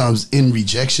sometimes in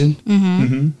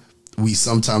rejection, we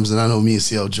sometimes, and I know me and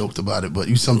CL joked about it, but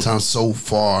you sometimes so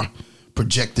far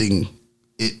projecting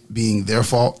it being their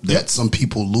fault that some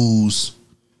people lose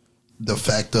the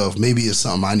fact of maybe it's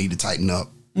something I need to tighten up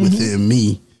within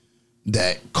me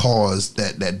that caused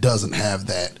that doesn't have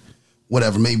that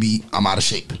whatever. Maybe I'm out of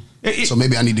shape. So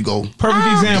maybe I need to go. Perfect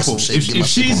example. get some shape, get my If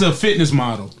shape she's on. a fitness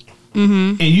model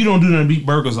and you don't do nothing but eat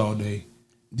burgers all day,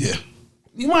 Yeah.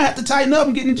 you might have to tighten up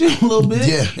and get in the gym a little bit.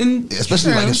 Yeah. And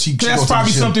Especially like if she goes that's to the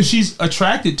probably gym. something she's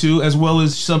attracted to as well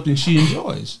as something she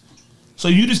enjoys. So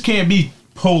you just can't be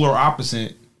polar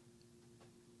opposite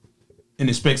and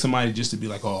expect somebody just to be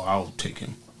like, oh, I'll take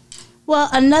him. well,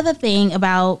 another thing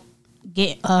about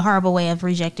get a horrible way of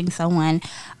rejecting someone.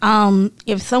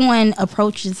 If someone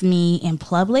approaches me in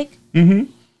public,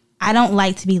 I don't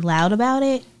like to be loud about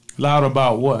it. Loud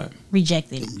about what?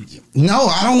 Rejected. No,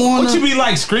 I don't want to. Would you be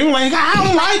like screaming like, I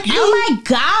don't like you? Oh my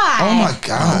God. Oh my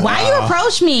God. Why you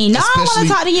approach me? No, I want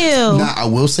to talk to you. Nah, I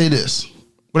will say this.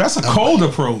 But that's a cold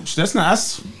approach. That's not.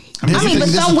 But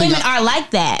some women are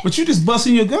like that. But you just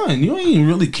busting your gun. You ain't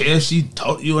really care if she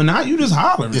told you or not. You just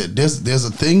hollering. Yeah, there's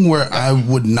a thing where I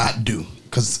would not do,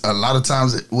 because a lot of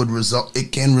times it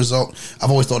can result. I've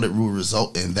always thought it would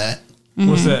result in that.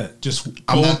 What's that? Just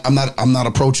I'm not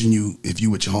approaching you if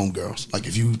you with your homegirls. Like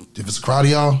if it's a crowd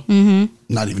of y'all,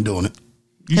 not even doing it.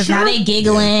 Because now they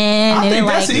giggling. Yeah. I think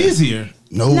that's easier.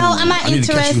 No, I'm not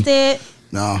interested.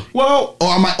 No. Well,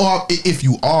 or if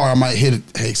you are, I might hit it.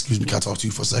 Hey, excuse me, can I talk to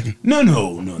you for a second? No.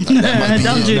 Don't do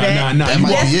that. Nah.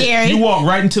 That's scary. You walk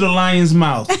right into the lion's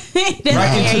mouth.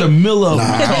 Right into the middle of it.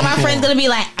 Because then my friend's going to be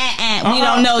like, we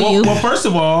don't know you. Well, first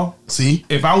of all, see,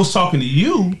 if I was talking to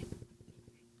you,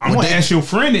 I'm going to ask your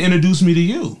friend to introduce me to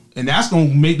you. And that's going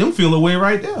to make them feel a way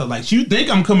right there. Like, you think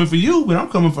I'm coming for you, but I'm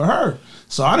coming for her.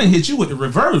 So I didn't hit you with the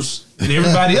reverse. And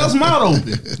everybody else mouth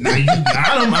open. Now you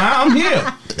got him. I'm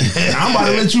here. I'm about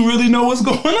to let you really know what's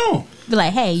going on. Be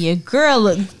like, hey, your girl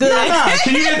looks good.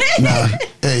 Nah.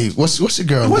 Hey, what's your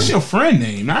girl name? What's your friend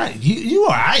name? You all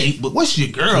right, but what's your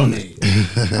girl name?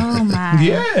 Oh, my.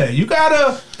 Yeah, you got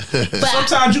to.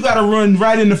 Sometimes you got to run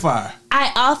right in the fire.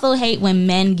 I also hate when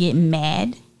men get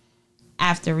mad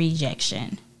after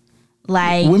rejection.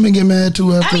 Like, women get mad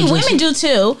too after rejection? Women do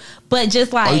too, but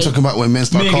just like, are you talking about when men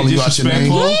start calling you out your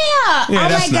name? Yeah. Oh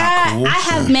my God. Cool. I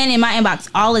have men in my inbox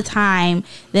all the time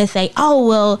that say, oh,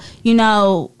 well,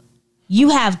 you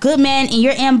have good men in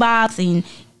your inbox and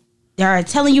they're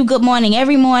telling you good morning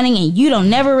every morning and you don't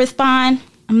never respond.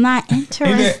 I'm not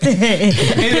interested. Ain't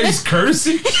that just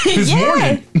courtesy?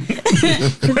 Morning.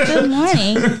 Good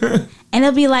morning. And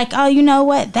they'll be like, oh, you know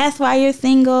what? That's why you're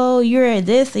single. You're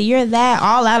this or you're that.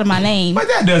 All out of my name. But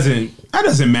that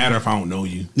doesn't matter if I don't know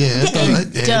you. Yeah,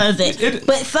 it doesn't.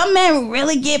 But some men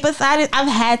really get beside it. I've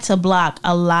had to block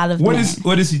a lot of men.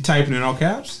 What is he typing in all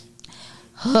caps?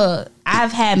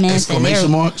 I've had men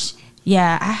exclamation marks.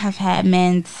 Yeah, I have had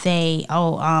men say,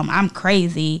 oh, I'm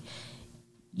crazy.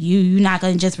 You're not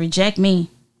gonna just reject me.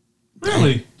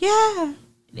 Really? Yeah.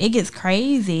 It gets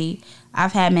crazy.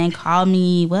 I've had men call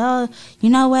me, well, you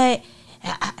know what?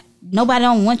 Nobody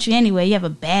don't want you anyway. You have a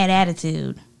bad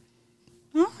attitude.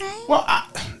 Okay. Well,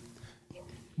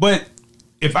 but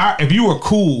if you were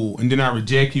cool and then I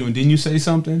reject you and then you say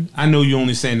something, I know you're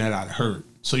only saying that out of hurt.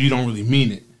 So you don't really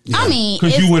mean it. Yeah. I mean,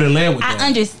 because you would have led with that. I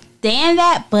understand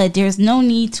that, but there's no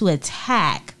need to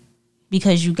attack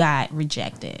because you got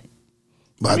rejected.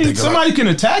 I mean, somebody can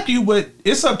attack you, but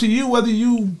it's up to you whether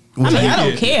you. I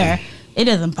don't care. It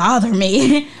doesn't bother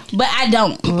me, but I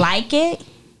don't like it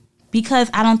because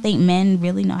I don't think men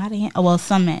really know how to handle. Well,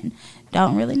 some men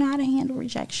don't really know how to handle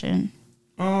rejection.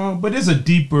 But there's a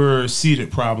deeper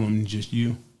seated problem than just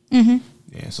you. Mm-hmm.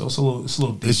 Yeah, so it's a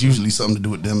little. Deeper. It's usually something to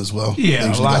do with them as well. Yeah, they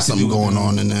usually got something going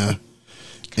on in there,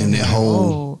 in their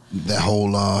whole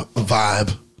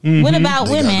vibe. Mm-hmm. What about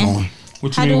women?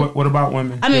 What you mean? What about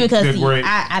women? I mean, because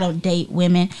I don't date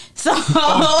women, so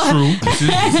true.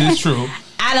 This is true.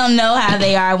 I don't know how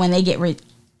they are when they get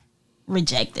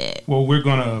rejected. Well, we're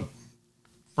gonna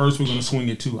swing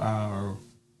it to our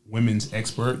women's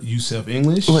expert, Yusef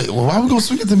English. Wait, well, why are we gonna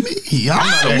swing it to me? You're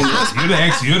the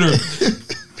expert.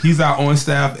 He's our on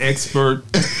staff expert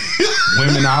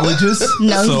womenologist.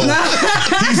 No, so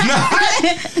he's not.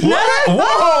 What?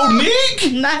 Whoa,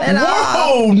 Nick! Not at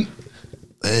all.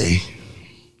 Hey.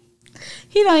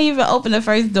 He don't even open the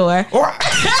first door.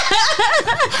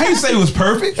 How you say it was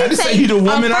perfect? I didn't say he's a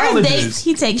womenologist.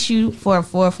 He takes you for a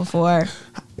 4 for 4.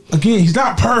 Again, he's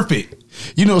not perfect.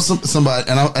 You know, somebody,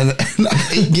 and I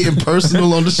hate getting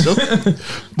personal on the show,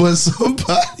 but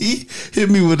somebody hit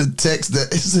me with a text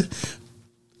that said,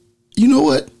 you know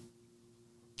what?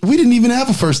 We didn't even have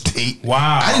a first date.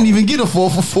 Wow. I didn't even get a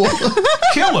 4 for 4.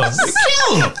 Killer.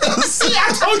 See,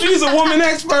 I told you he's a woman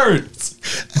expert. I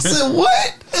said,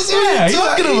 what? That's what you're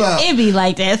talking about. It be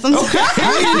like that sometimes. Okay.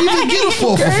 I didn't even get a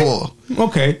 4 for 4.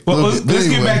 Okay. Well, let's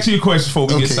get back to your question before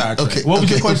we get sidetracked. Okay. What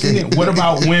was your question again? What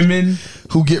about women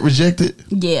who get rejected?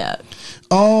 Yeah.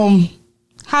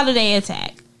 How do they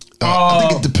attack? I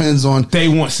think it depends on. They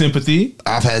want sympathy.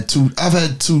 I've had two. They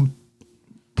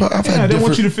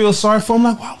want you to feel sorry for them.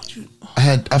 Like, why would you?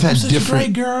 I've had such different. A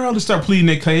great girl to start pleading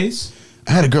their case.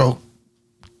 I had a girl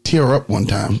tear up one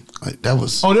time. Like that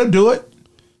was. Oh, they'll do it.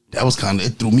 That was kind of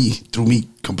it. Threw me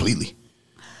completely.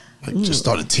 Like just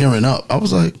started tearing up. I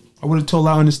was like, I would have told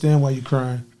her I understand why you're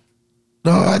crying.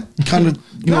 No, I kind of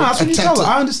that's what you told her.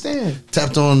 I understand.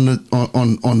 Tapped on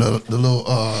the little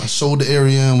shoulder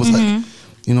area and was like,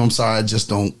 I'm sorry,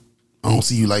 I don't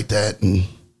see you like that, and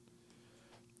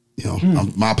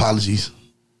my apologies.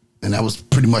 And that was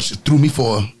pretty much threw me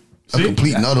for a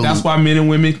complete and utter. That's why men and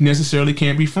women necessarily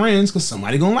can't be friends, because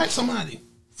somebody gonna like somebody.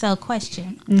 So,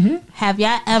 question: have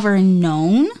y'all ever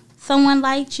known someone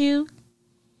liked you,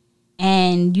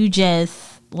 and you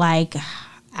just like,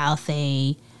 I'll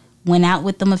say, went out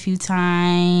with them a few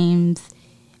times,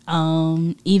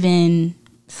 even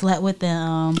slept with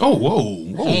them?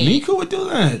 Whoa! Hey, Nick, who would do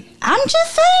that? I'm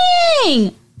just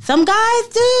saying, some guys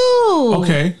do.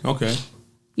 Okay.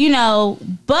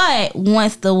 But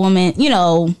once the woman,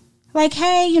 like,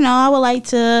 hey, I would like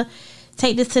to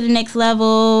take this to the next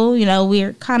level.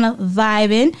 We're kind of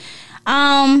vibing.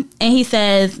 And he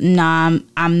says, nah,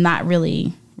 I'm not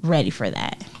really ready for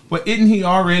that. But isn't he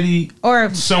already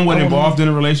somewhat involved in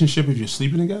a relationship if you're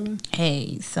sleeping together?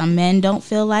 Hey, some men don't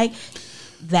feel like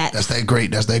that. That's that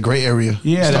gray area.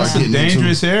 Yeah, that's a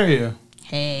dangerous area.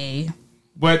 Hey.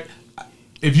 But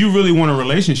if you really want a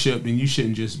relationship, then you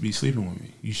shouldn't just be sleeping with me.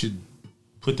 You should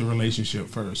put the relationship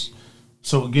first.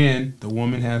 So again, the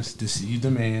woman has deceived the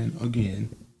man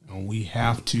again, and we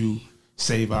have to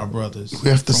save our brothers. We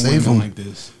have to save them like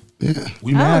this. Yeah,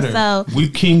 we matter. So we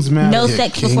kings matter. No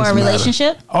sex before a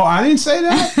relationship. Oh, I didn't say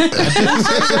that.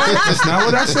 That's not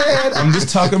what I said. I'm just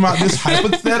talking about this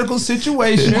hypothetical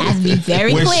situation. Let's be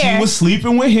very where clear. She was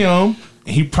sleeping with him,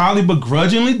 and he probably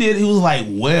begrudgingly did. He was like,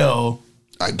 "Well,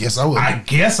 I guess I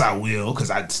will.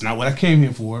 Because it's not what I came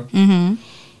here for." Mm-hmm.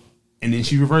 And then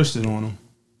she reversed it on him.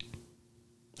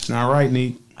 It's not right,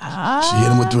 Neat. She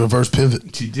hit him with the reverse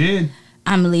pivot. She did.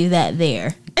 I'm gonna leave that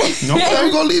there. No,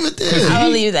 I'm gonna leave it there. I'm gonna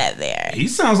leave that there. He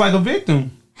sounds like a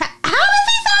victim. How does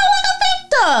he sound like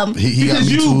a victim? He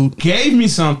because you gave me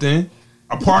something,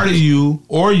 a part of you,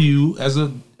 or you as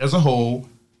a whole.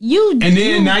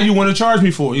 Now you want to charge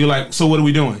me for it. You're like, so what are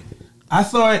we doing? I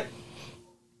thought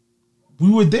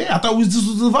we were there. I thought this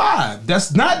was the vibe.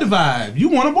 That's not the vibe. You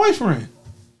want a boyfriend.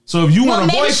 So if you want a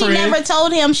boyfriend, maybe she never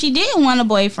told him she didn't want a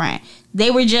boyfriend. They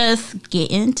were just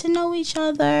getting to know each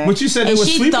other. But you said they were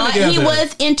sleeping together. She thought he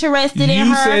was interested in her.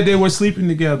 You said they were sleeping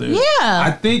together. Yeah.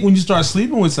 I think when you start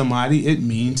sleeping with somebody, it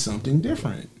means something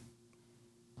different.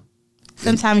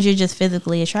 Sometimes you're just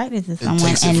physically attracted to someone, it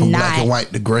takes it from black and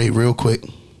white to gray real quick.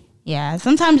 Yeah.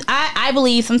 Sometimes I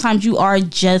believe sometimes you are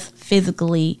just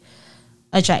physically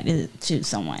attracted to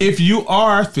someone. If you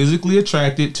are physically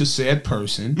attracted to said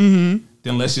person,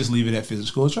 then let's just leave it at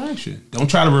physical attraction. Don't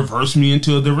try to reverse me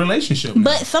into the relationship.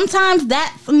 But sometimes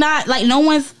that's not, like, no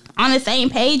one's on the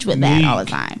same page with that all the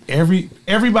time.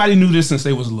 Everybody knew this since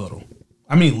they was little.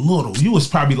 I mean, little. You was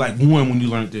probably like 1 when you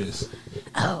learned this.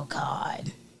 Oh,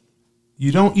 God.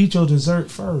 You don't eat your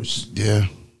dessert first. Yeah.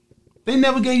 They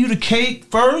never gave you the cake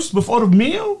first before the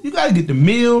meal. You got to get the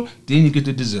meal, then you get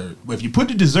the dessert. But if you put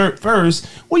the dessert first,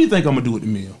 what do you think I'm going to do with the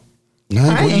meal?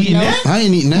 I ain't eating that.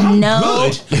 I'm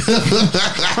good.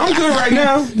 I'm good right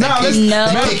now.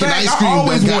 I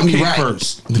always want cake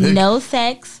first. No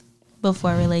sex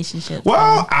before a relationship.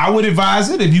 Well, I would advise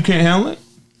it if you can't handle it.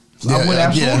 I would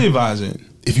absolutely advise it.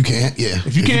 If you can't,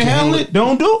 If you can't handle it,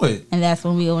 don't do it. And that's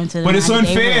when we go into the But it's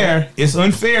unfair. It's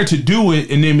unfair to do it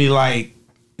and then be like,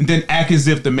 and then act as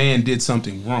if the man did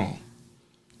something wrong.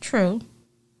 True.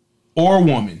 Or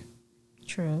woman.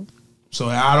 True. So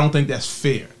I don't think that's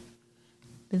fair.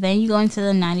 But then you go into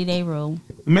the 90-day rule.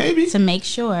 Maybe. To make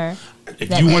sure.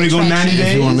 If you want to go 90 days.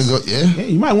 If you want to go, yeah,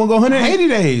 you might want to go 180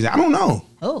 days. I don't know.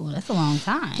 Oh, that's a long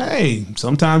time. Hey,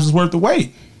 sometimes it's worth the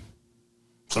wait.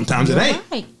 Sometimes it ain't.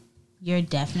 Right. You're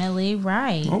definitely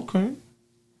right. Okay.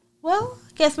 Well,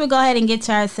 I guess we'll go ahead and get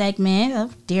to our segment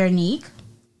of Dear Neek.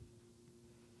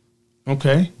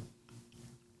 Okay.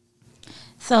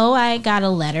 So I got a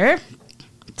letter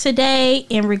today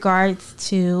in regards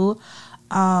to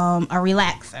a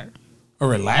relaxer. A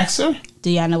relaxer?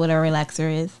 Do y'all know what a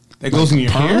relaxer is? That goes in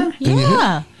your hair?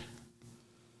 Yeah.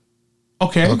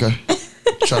 Okay.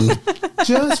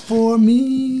 Just for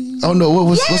me. Oh no!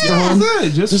 What's the one?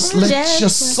 Good. Just let your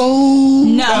soul.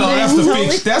 No, that's the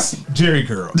fix. That's Jerry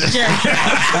Curl.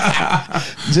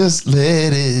 Just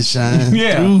let it shine through.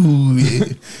 Yeah.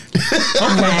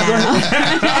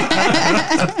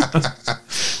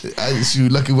 You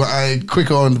lucky when I ain't quick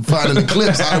on finding the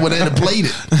clips. I would have played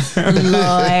it.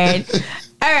 Lord.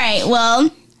 All right.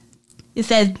 Well, it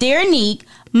says, Dear Neek,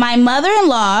 my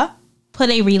mother-in-law put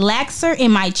a relaxer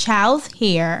in my child's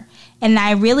hair, and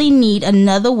I really need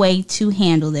another way to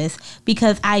handle this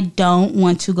because I don't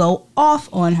want to go off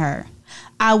on her.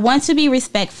 I want to be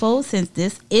respectful since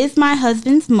this is my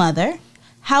husband's mother.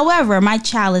 However, my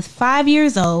child is 5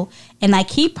 years old and I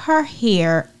keep her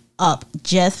hair up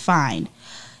just fine.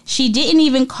 She didn't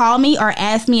even call me or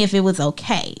ask me if it was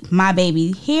okay. My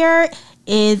baby's hair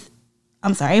isn't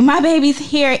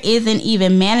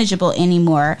even manageable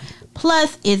anymore.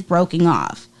 Plus, it's broken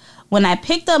off. When I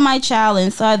picked up my child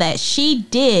and saw what she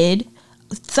did,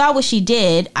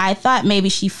 I thought maybe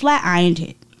she flat ironed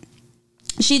it.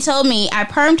 She told me I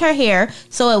permed her hair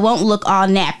so it won't look all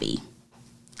nappy.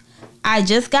 I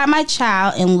just got my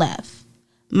child and left.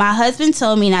 My husband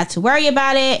told me not to worry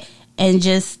about it and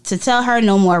just to tell her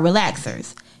no more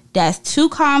relaxers. That's too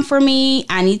calm for me.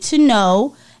 I need to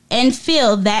know and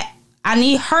feel that I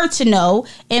need her to know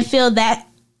and feel that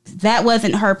that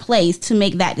wasn't her place to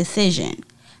make that decision.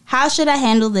 How should I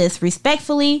handle this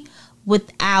respectfully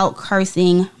without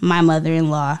cursing my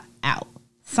mother-in-law out?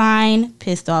 Sign,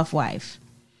 pissed off wife.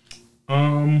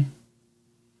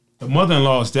 The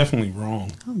mother-in-law is definitely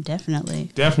wrong. Oh, definitely.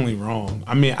 Definitely wrong.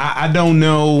 I mean, I don't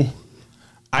know.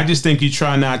 I just think you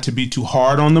try not to be too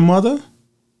hard on the mother.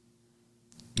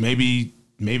 Maybe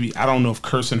I don't know if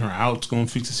cursing her out is going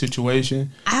to fix the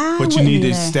situation. But you need to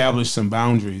establish some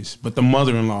boundaries. But the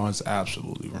mother-in-law is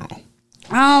absolutely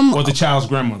wrong. Or the child's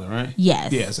grandmother, right?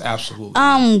 Yes. Yes, absolutely.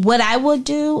 What I would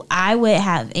do, I would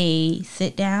have a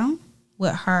sit down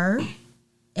with her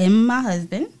and my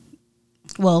husband.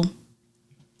 Well,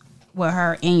 with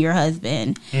her and your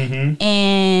husband. Mm-hmm.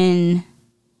 And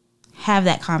have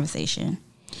that conversation.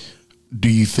 Do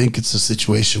you think it's a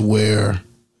situation where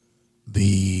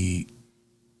the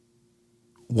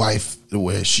wife,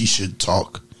 where she should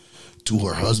talk to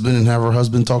her husband and have her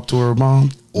husband talk to her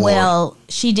mom? Well,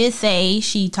 she did say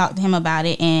she talked to him about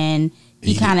it, and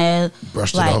he kind of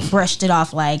brushed it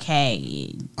off like,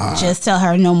 hey, just tell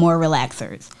her no more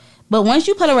relaxers. But once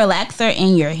you put a relaxer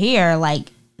in your hair,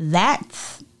 like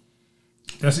that's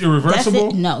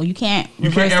irreversible? No, you can't.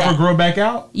 You can't ever grow it back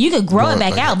out? You could grow it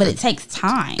back out, but it takes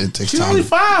time. She's only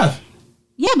 5.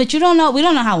 Yeah, but you don't know. We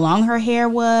don't know how long her hair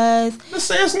was. Let's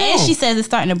say it's long. And she says it's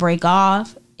starting to break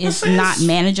off. It's not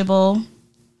manageable.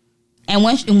 And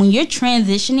when you're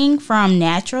transitioning from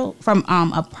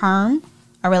a perm,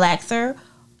 a relaxer,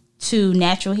 to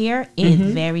natural hair, it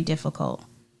is very difficult.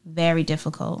 Very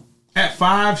difficult. At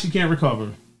 5, she can't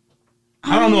recover.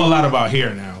 I don't know a lot about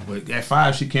hair now, but at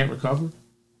 5, she can't recover.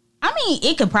 I mean,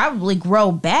 it could probably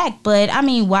grow back, but I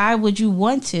mean, why would you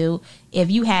want to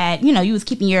if you had, you was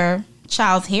keeping your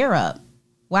child's hair up?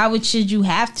 Why should you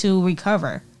have to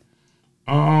recover?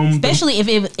 Especially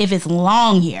if it's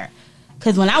long hair.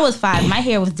 Because when I was 5, my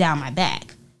hair was down my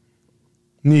back.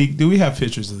 Neek, do we have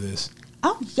pictures of this?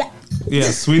 Oh, yeah.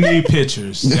 Yes, we need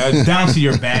pictures. Down to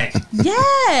your back.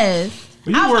 Yes.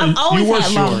 I've always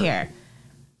had long hair.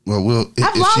 Well, I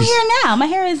have long hair now. My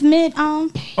hair is middle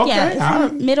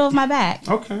of my back.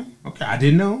 Okay. I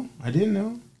didn't know.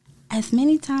 As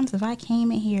many times as I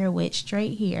came in here with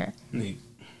straight hair. Neek,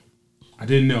 I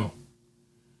didn't know.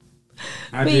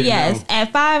 At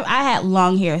 5, I had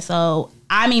long hair, so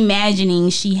I'm imagining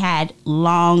she had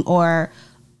long or,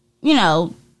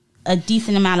 a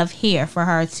decent amount of hair for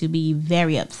her to be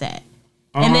very upset.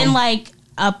 And then, like,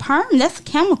 a perm, that's a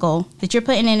chemical that you're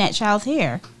putting in that child's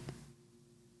hair.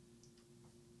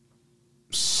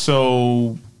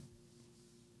 So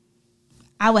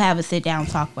I would have a sit down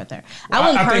talk with her. I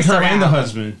wouldn't curse her around. And the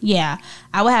husband. Yeah,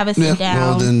 I would have a sit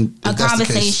down, a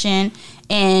conversation,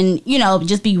 and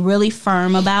just be really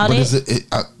firm about it.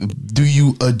 Do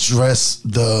you address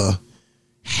the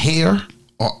hair,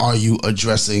 or are you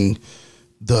addressing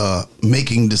the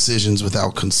making decisions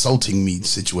without consulting me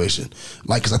situation?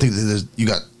 Like, because I think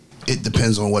that it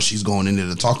depends on what she's going in there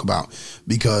to talk about,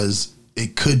 because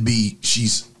it could be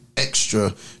she's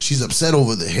upset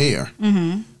over the hair,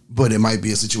 but it might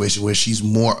be a situation where she's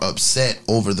more upset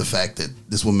over the fact that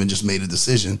this woman just made a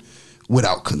decision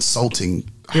without consulting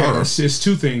her. Yeah, it's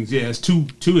two things. Yeah, it's two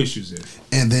issues there.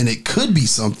 And then it could be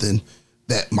something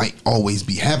that might always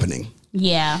be happening.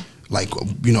 Yeah. Like,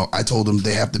 I told them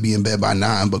they have to be in bed by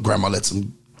 9, but grandma lets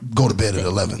them go to bed at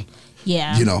 11.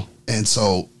 Yeah. And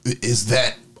so has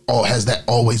that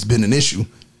always been an issue?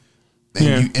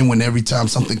 And and when every time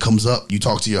something comes up, you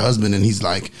talk to your husband and he's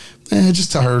like,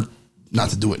 just tell her not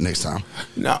to do it next time.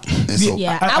 No. So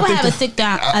I would have a sit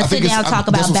down talk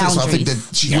about boundaries. So I think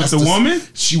that she with the woman?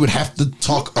 She would have to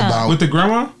talk about with the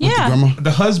grandma? Yeah.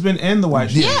 The husband and the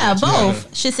wife. Yeah,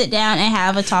 both should sit down and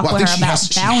have a talk with her about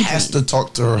boundaries. She has to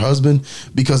talk to her husband,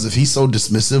 because if he's so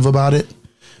dismissive about it,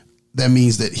 that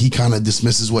means that he kind of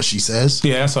dismisses what she says.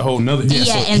 Yeah, that's a whole nother. Yeah,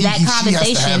 so and that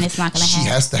conversation is not going to happen. She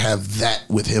has to have that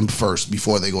with him first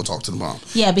before they go talk to the mom.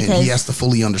 Yeah, because and he has to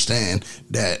fully understand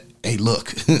that. Hey, look,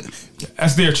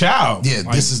 that's their child. Yeah,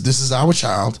 like, this is our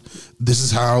child. This is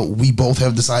how we both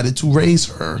have decided to raise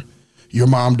her. Your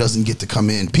mom doesn't get to come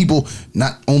in. People,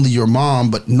 not only your mom,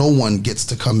 but no one gets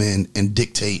to come in and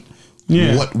dictate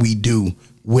what we do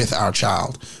with our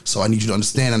child. So I need you to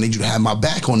understand. I need you to have my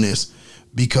back on this.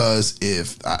 Because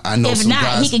if I know, if not,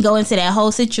 guys, he can go into that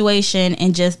whole situation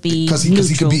and just be because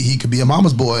he could be a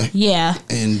mama's boy. Yeah,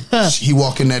 and he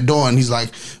walk in that door and he's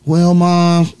like, "Well,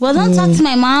 mom, don't talk to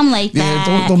my mom like that.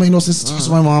 Yeah, don't make no sense to talk to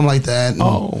my mom like that." And,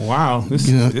 oh wow, this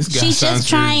guy she's just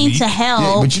trying to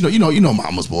help. Yeah, but you know,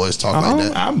 mama's boys talk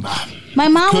like that. My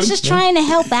mom was just trying to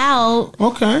help out.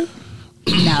 Okay.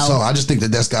 No. So I just think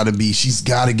that's got to be, she's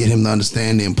got to get him to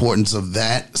understand the importance of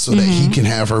that so that he can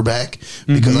have her back,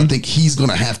 because I think he's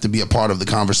going to have to be a part of the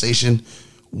conversation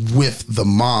with the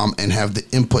mom and have the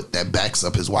input that backs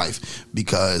up his wife,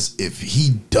 because if he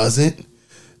doesn't,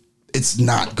 it's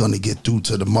not going to get through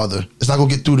to the mother. It's not going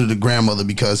to get through to the grandmother,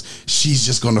 because she's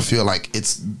just going to feel like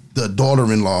it's the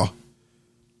daughter-in-law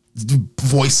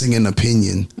voicing an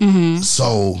opinion.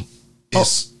 So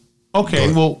it's...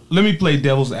 Okay, well, let me play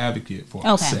devil's advocate for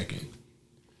a second.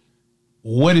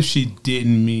 What if she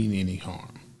didn't mean any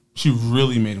harm? She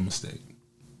really made a mistake.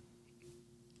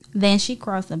 Then she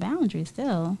crossed the boundary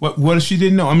still. What if she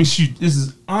didn't know? I mean, this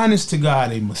is honest to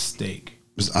God a mistake.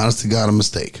 It's honest to God a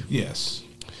mistake. Yes.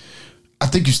 I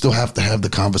think you still have to have the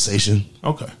conversation.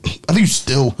 Okay. I think you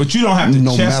still... But you don't have to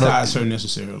chastise her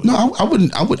necessarily. No, I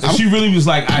wouldn't. If she really was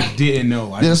like, I didn't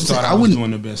know. I just thought I was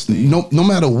doing the best thing. No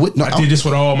matter what... No, I did this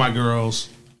with all my girls,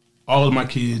 all of my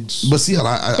kids. But see,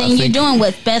 I think you're doing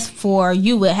what's best for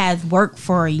you. It has worked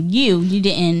for you. You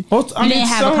didn't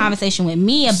have a conversation with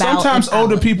me about... Sometimes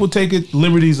older people take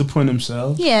liberties upon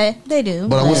themselves. Yeah, they do.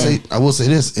 But I will say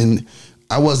this, and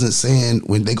I wasn't saying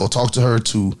when they go talk to her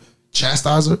to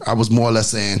chastise her. I was more or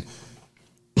less saying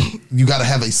you got to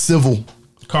have a civil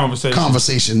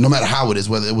conversation, no matter how it is,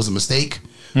 whether it was a mistake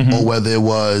or whether it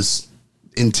was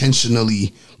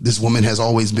intentionally. This woman has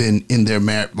always been in their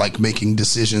marriage, like making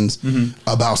decisions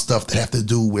about stuff that have to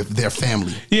do with their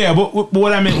family. Yeah, but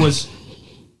what I meant was,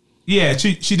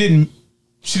 she didn't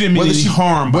mean any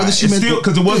harm. Whether she meant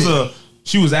because it was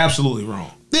she was absolutely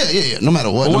wrong. Yeah. No matter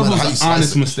what, it was an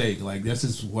honest mistake. Like, this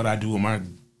is what I do with my.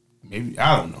 Maybe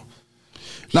I don't know.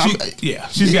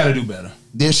 She's got to do better.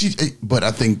 Yeah, but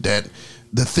I think that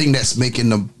the thing that's making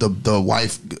the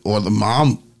wife or the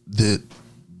mom, the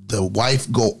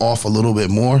wife go off a little bit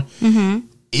more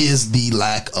is the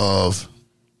lack of,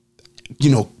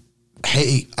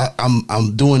 hey,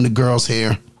 I'm doing the girl's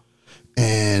hair,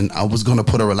 and I was gonna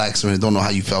put a relaxer in. Don't know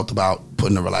how you felt about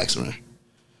putting a relaxer in.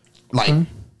 Like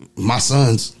my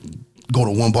sons go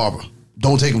to one barber.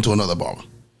 Don't take them to another barber.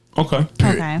 Okay.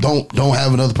 Period. Don't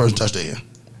have another person touch their hair.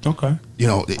 Okay.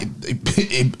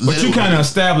 But you kind of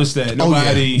established that.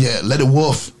 Nobody. Let it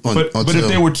wolf. But if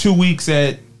they were 2 weeks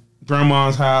at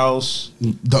grandma's house,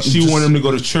 she wanted them to go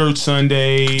to church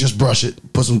Sunday. Just brush it.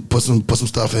 Put some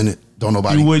stuff in it. Don't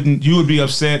nobody. You would be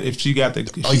upset if she got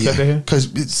cut the hair?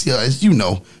 Because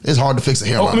it's hard to fix a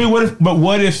hairline. I mean,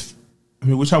 what if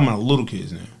we're talking about little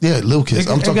kids now. Yeah, little kids.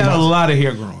 I'm talking about a lot of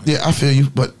hair growing. Yeah, I feel you,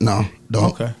 but no,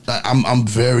 don't. Okay. I'm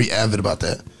very avid about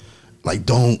that. Like,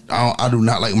 I do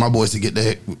not like my boys to get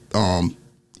their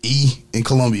E in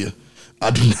Colombia. I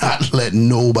do not let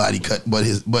nobody cut but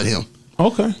him.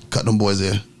 Okay. Cut them boys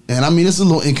there. And I mean, it's a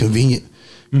little inconvenient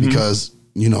because,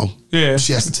 she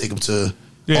has to take them to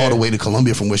all the way to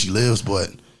Colombia from where she lives,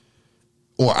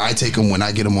 or I take them when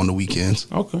I get them on the weekends.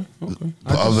 Okay. But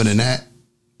other than that,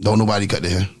 don't nobody cut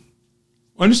their hair.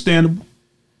 Understandable.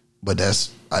 But that's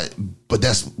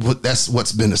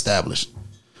what's been established.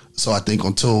 So I think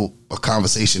until a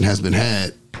conversation has been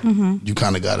had, you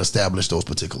kind of got to establish those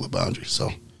particular boundaries.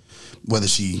 So whether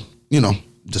she,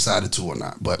 decided to or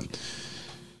not, but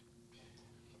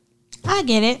I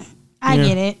get it. I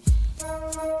get it.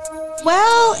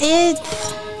 Well, it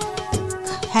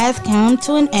has come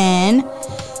to an end.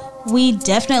 We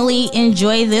definitely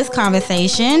enjoy this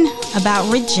conversation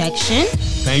about rejection.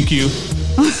 Thank you.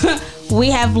 We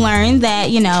have learned that,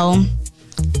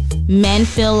 men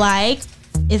feel like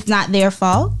it's not their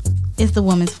fault. It's the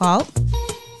woman's fault.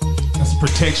 That's a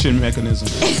protection mechanism.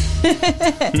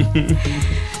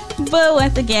 But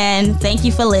once again, thank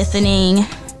you for listening.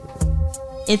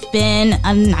 It's been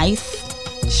a nice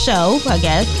show, I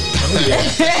guess.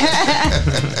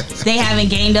 They haven't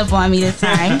gained up on me this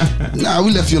time. Nah,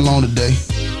 we left you alone today.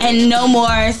 And no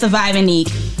more surviving Neek.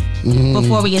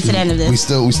 before we get to the end of this. We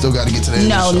still got to get to the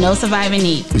end of the show. No surviving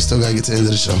Neek. We still got to get to the end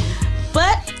of the show.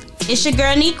 But it's your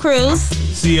girl, Neek Cruz.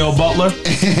 CL Butler.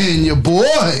 And your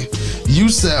boy,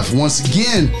 Yusef. Once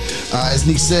again, as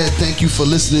Neek said, thank you for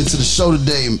listening to the show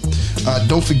today.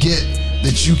 Don't forget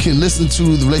that you can listen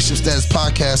to the Relationship Status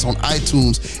Podcast on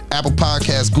iTunes, Apple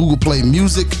Podcasts, Google Play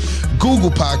Music, Google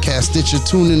Podcasts, Stitcher,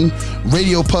 TuneIn,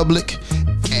 Radio Public,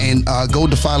 and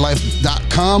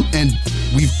GoDefyLife.com. And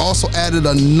we've also added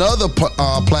another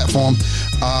platform,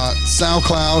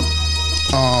 SoundCloud.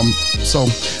 So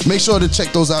make sure to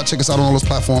check those out. Check us out on all those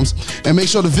platforms. And make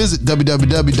sure to visit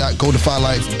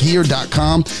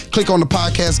www.godefylifegear.com. Click on the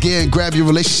podcast gear and grab your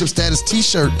Relationship Status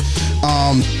t-shirt.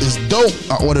 It's dope.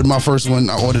 I ordered my first one.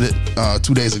 I ordered it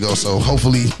 2 days ago. So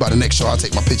hopefully by the next show, I'll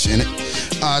take my picture in it.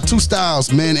 2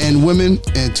 styles, men and women,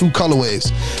 and 2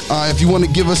 colorways. If you want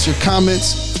to give us your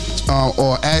comments,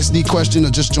 or ask the question or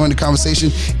just join the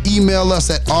conversation, email us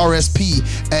at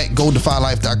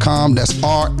rsp@godefylife.com. That's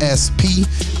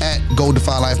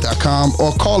rsp@godefylife.com,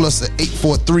 or call us at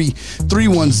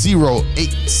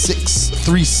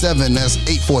 843-310-8637. That's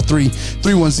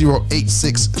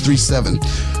 843-310-8637.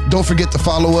 Don't forget to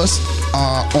follow us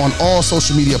on all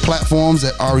social media platforms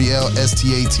at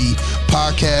RELSTAT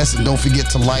Podcast. And don't forget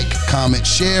to like, comment,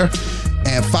 share,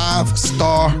 and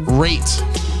 5-star rate.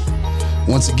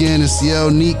 Once again, it's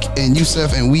CL, Neek, and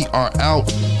Yusef, and we are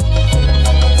out.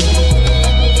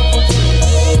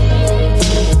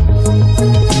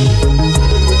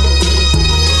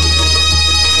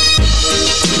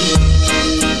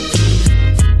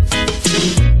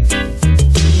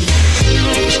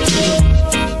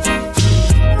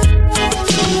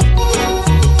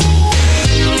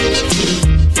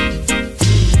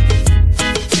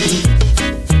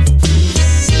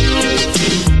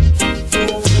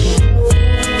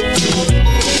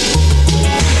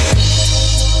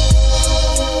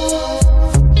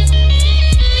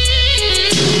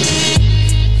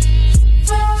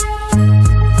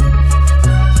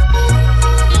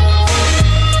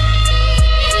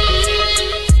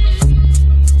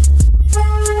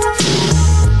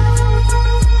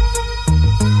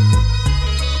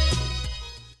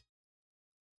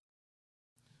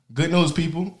 Good news,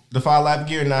 people. Defy Life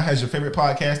Gear now has your favorite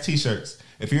podcast t-shirts.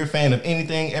 If you're a fan of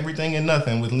anything, everything, and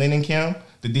nothing with Lynn and Kim,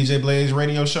 the DJ Blaze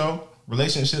radio show,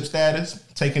 Relationship Status,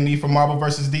 Take a Knee for Marvel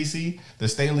vs. DC, the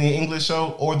Staley and English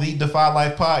show, or the Defy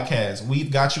Life podcast, we've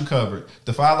got you covered.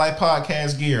 Defy Life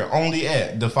podcast gear only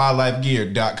at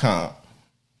defylifegear.com.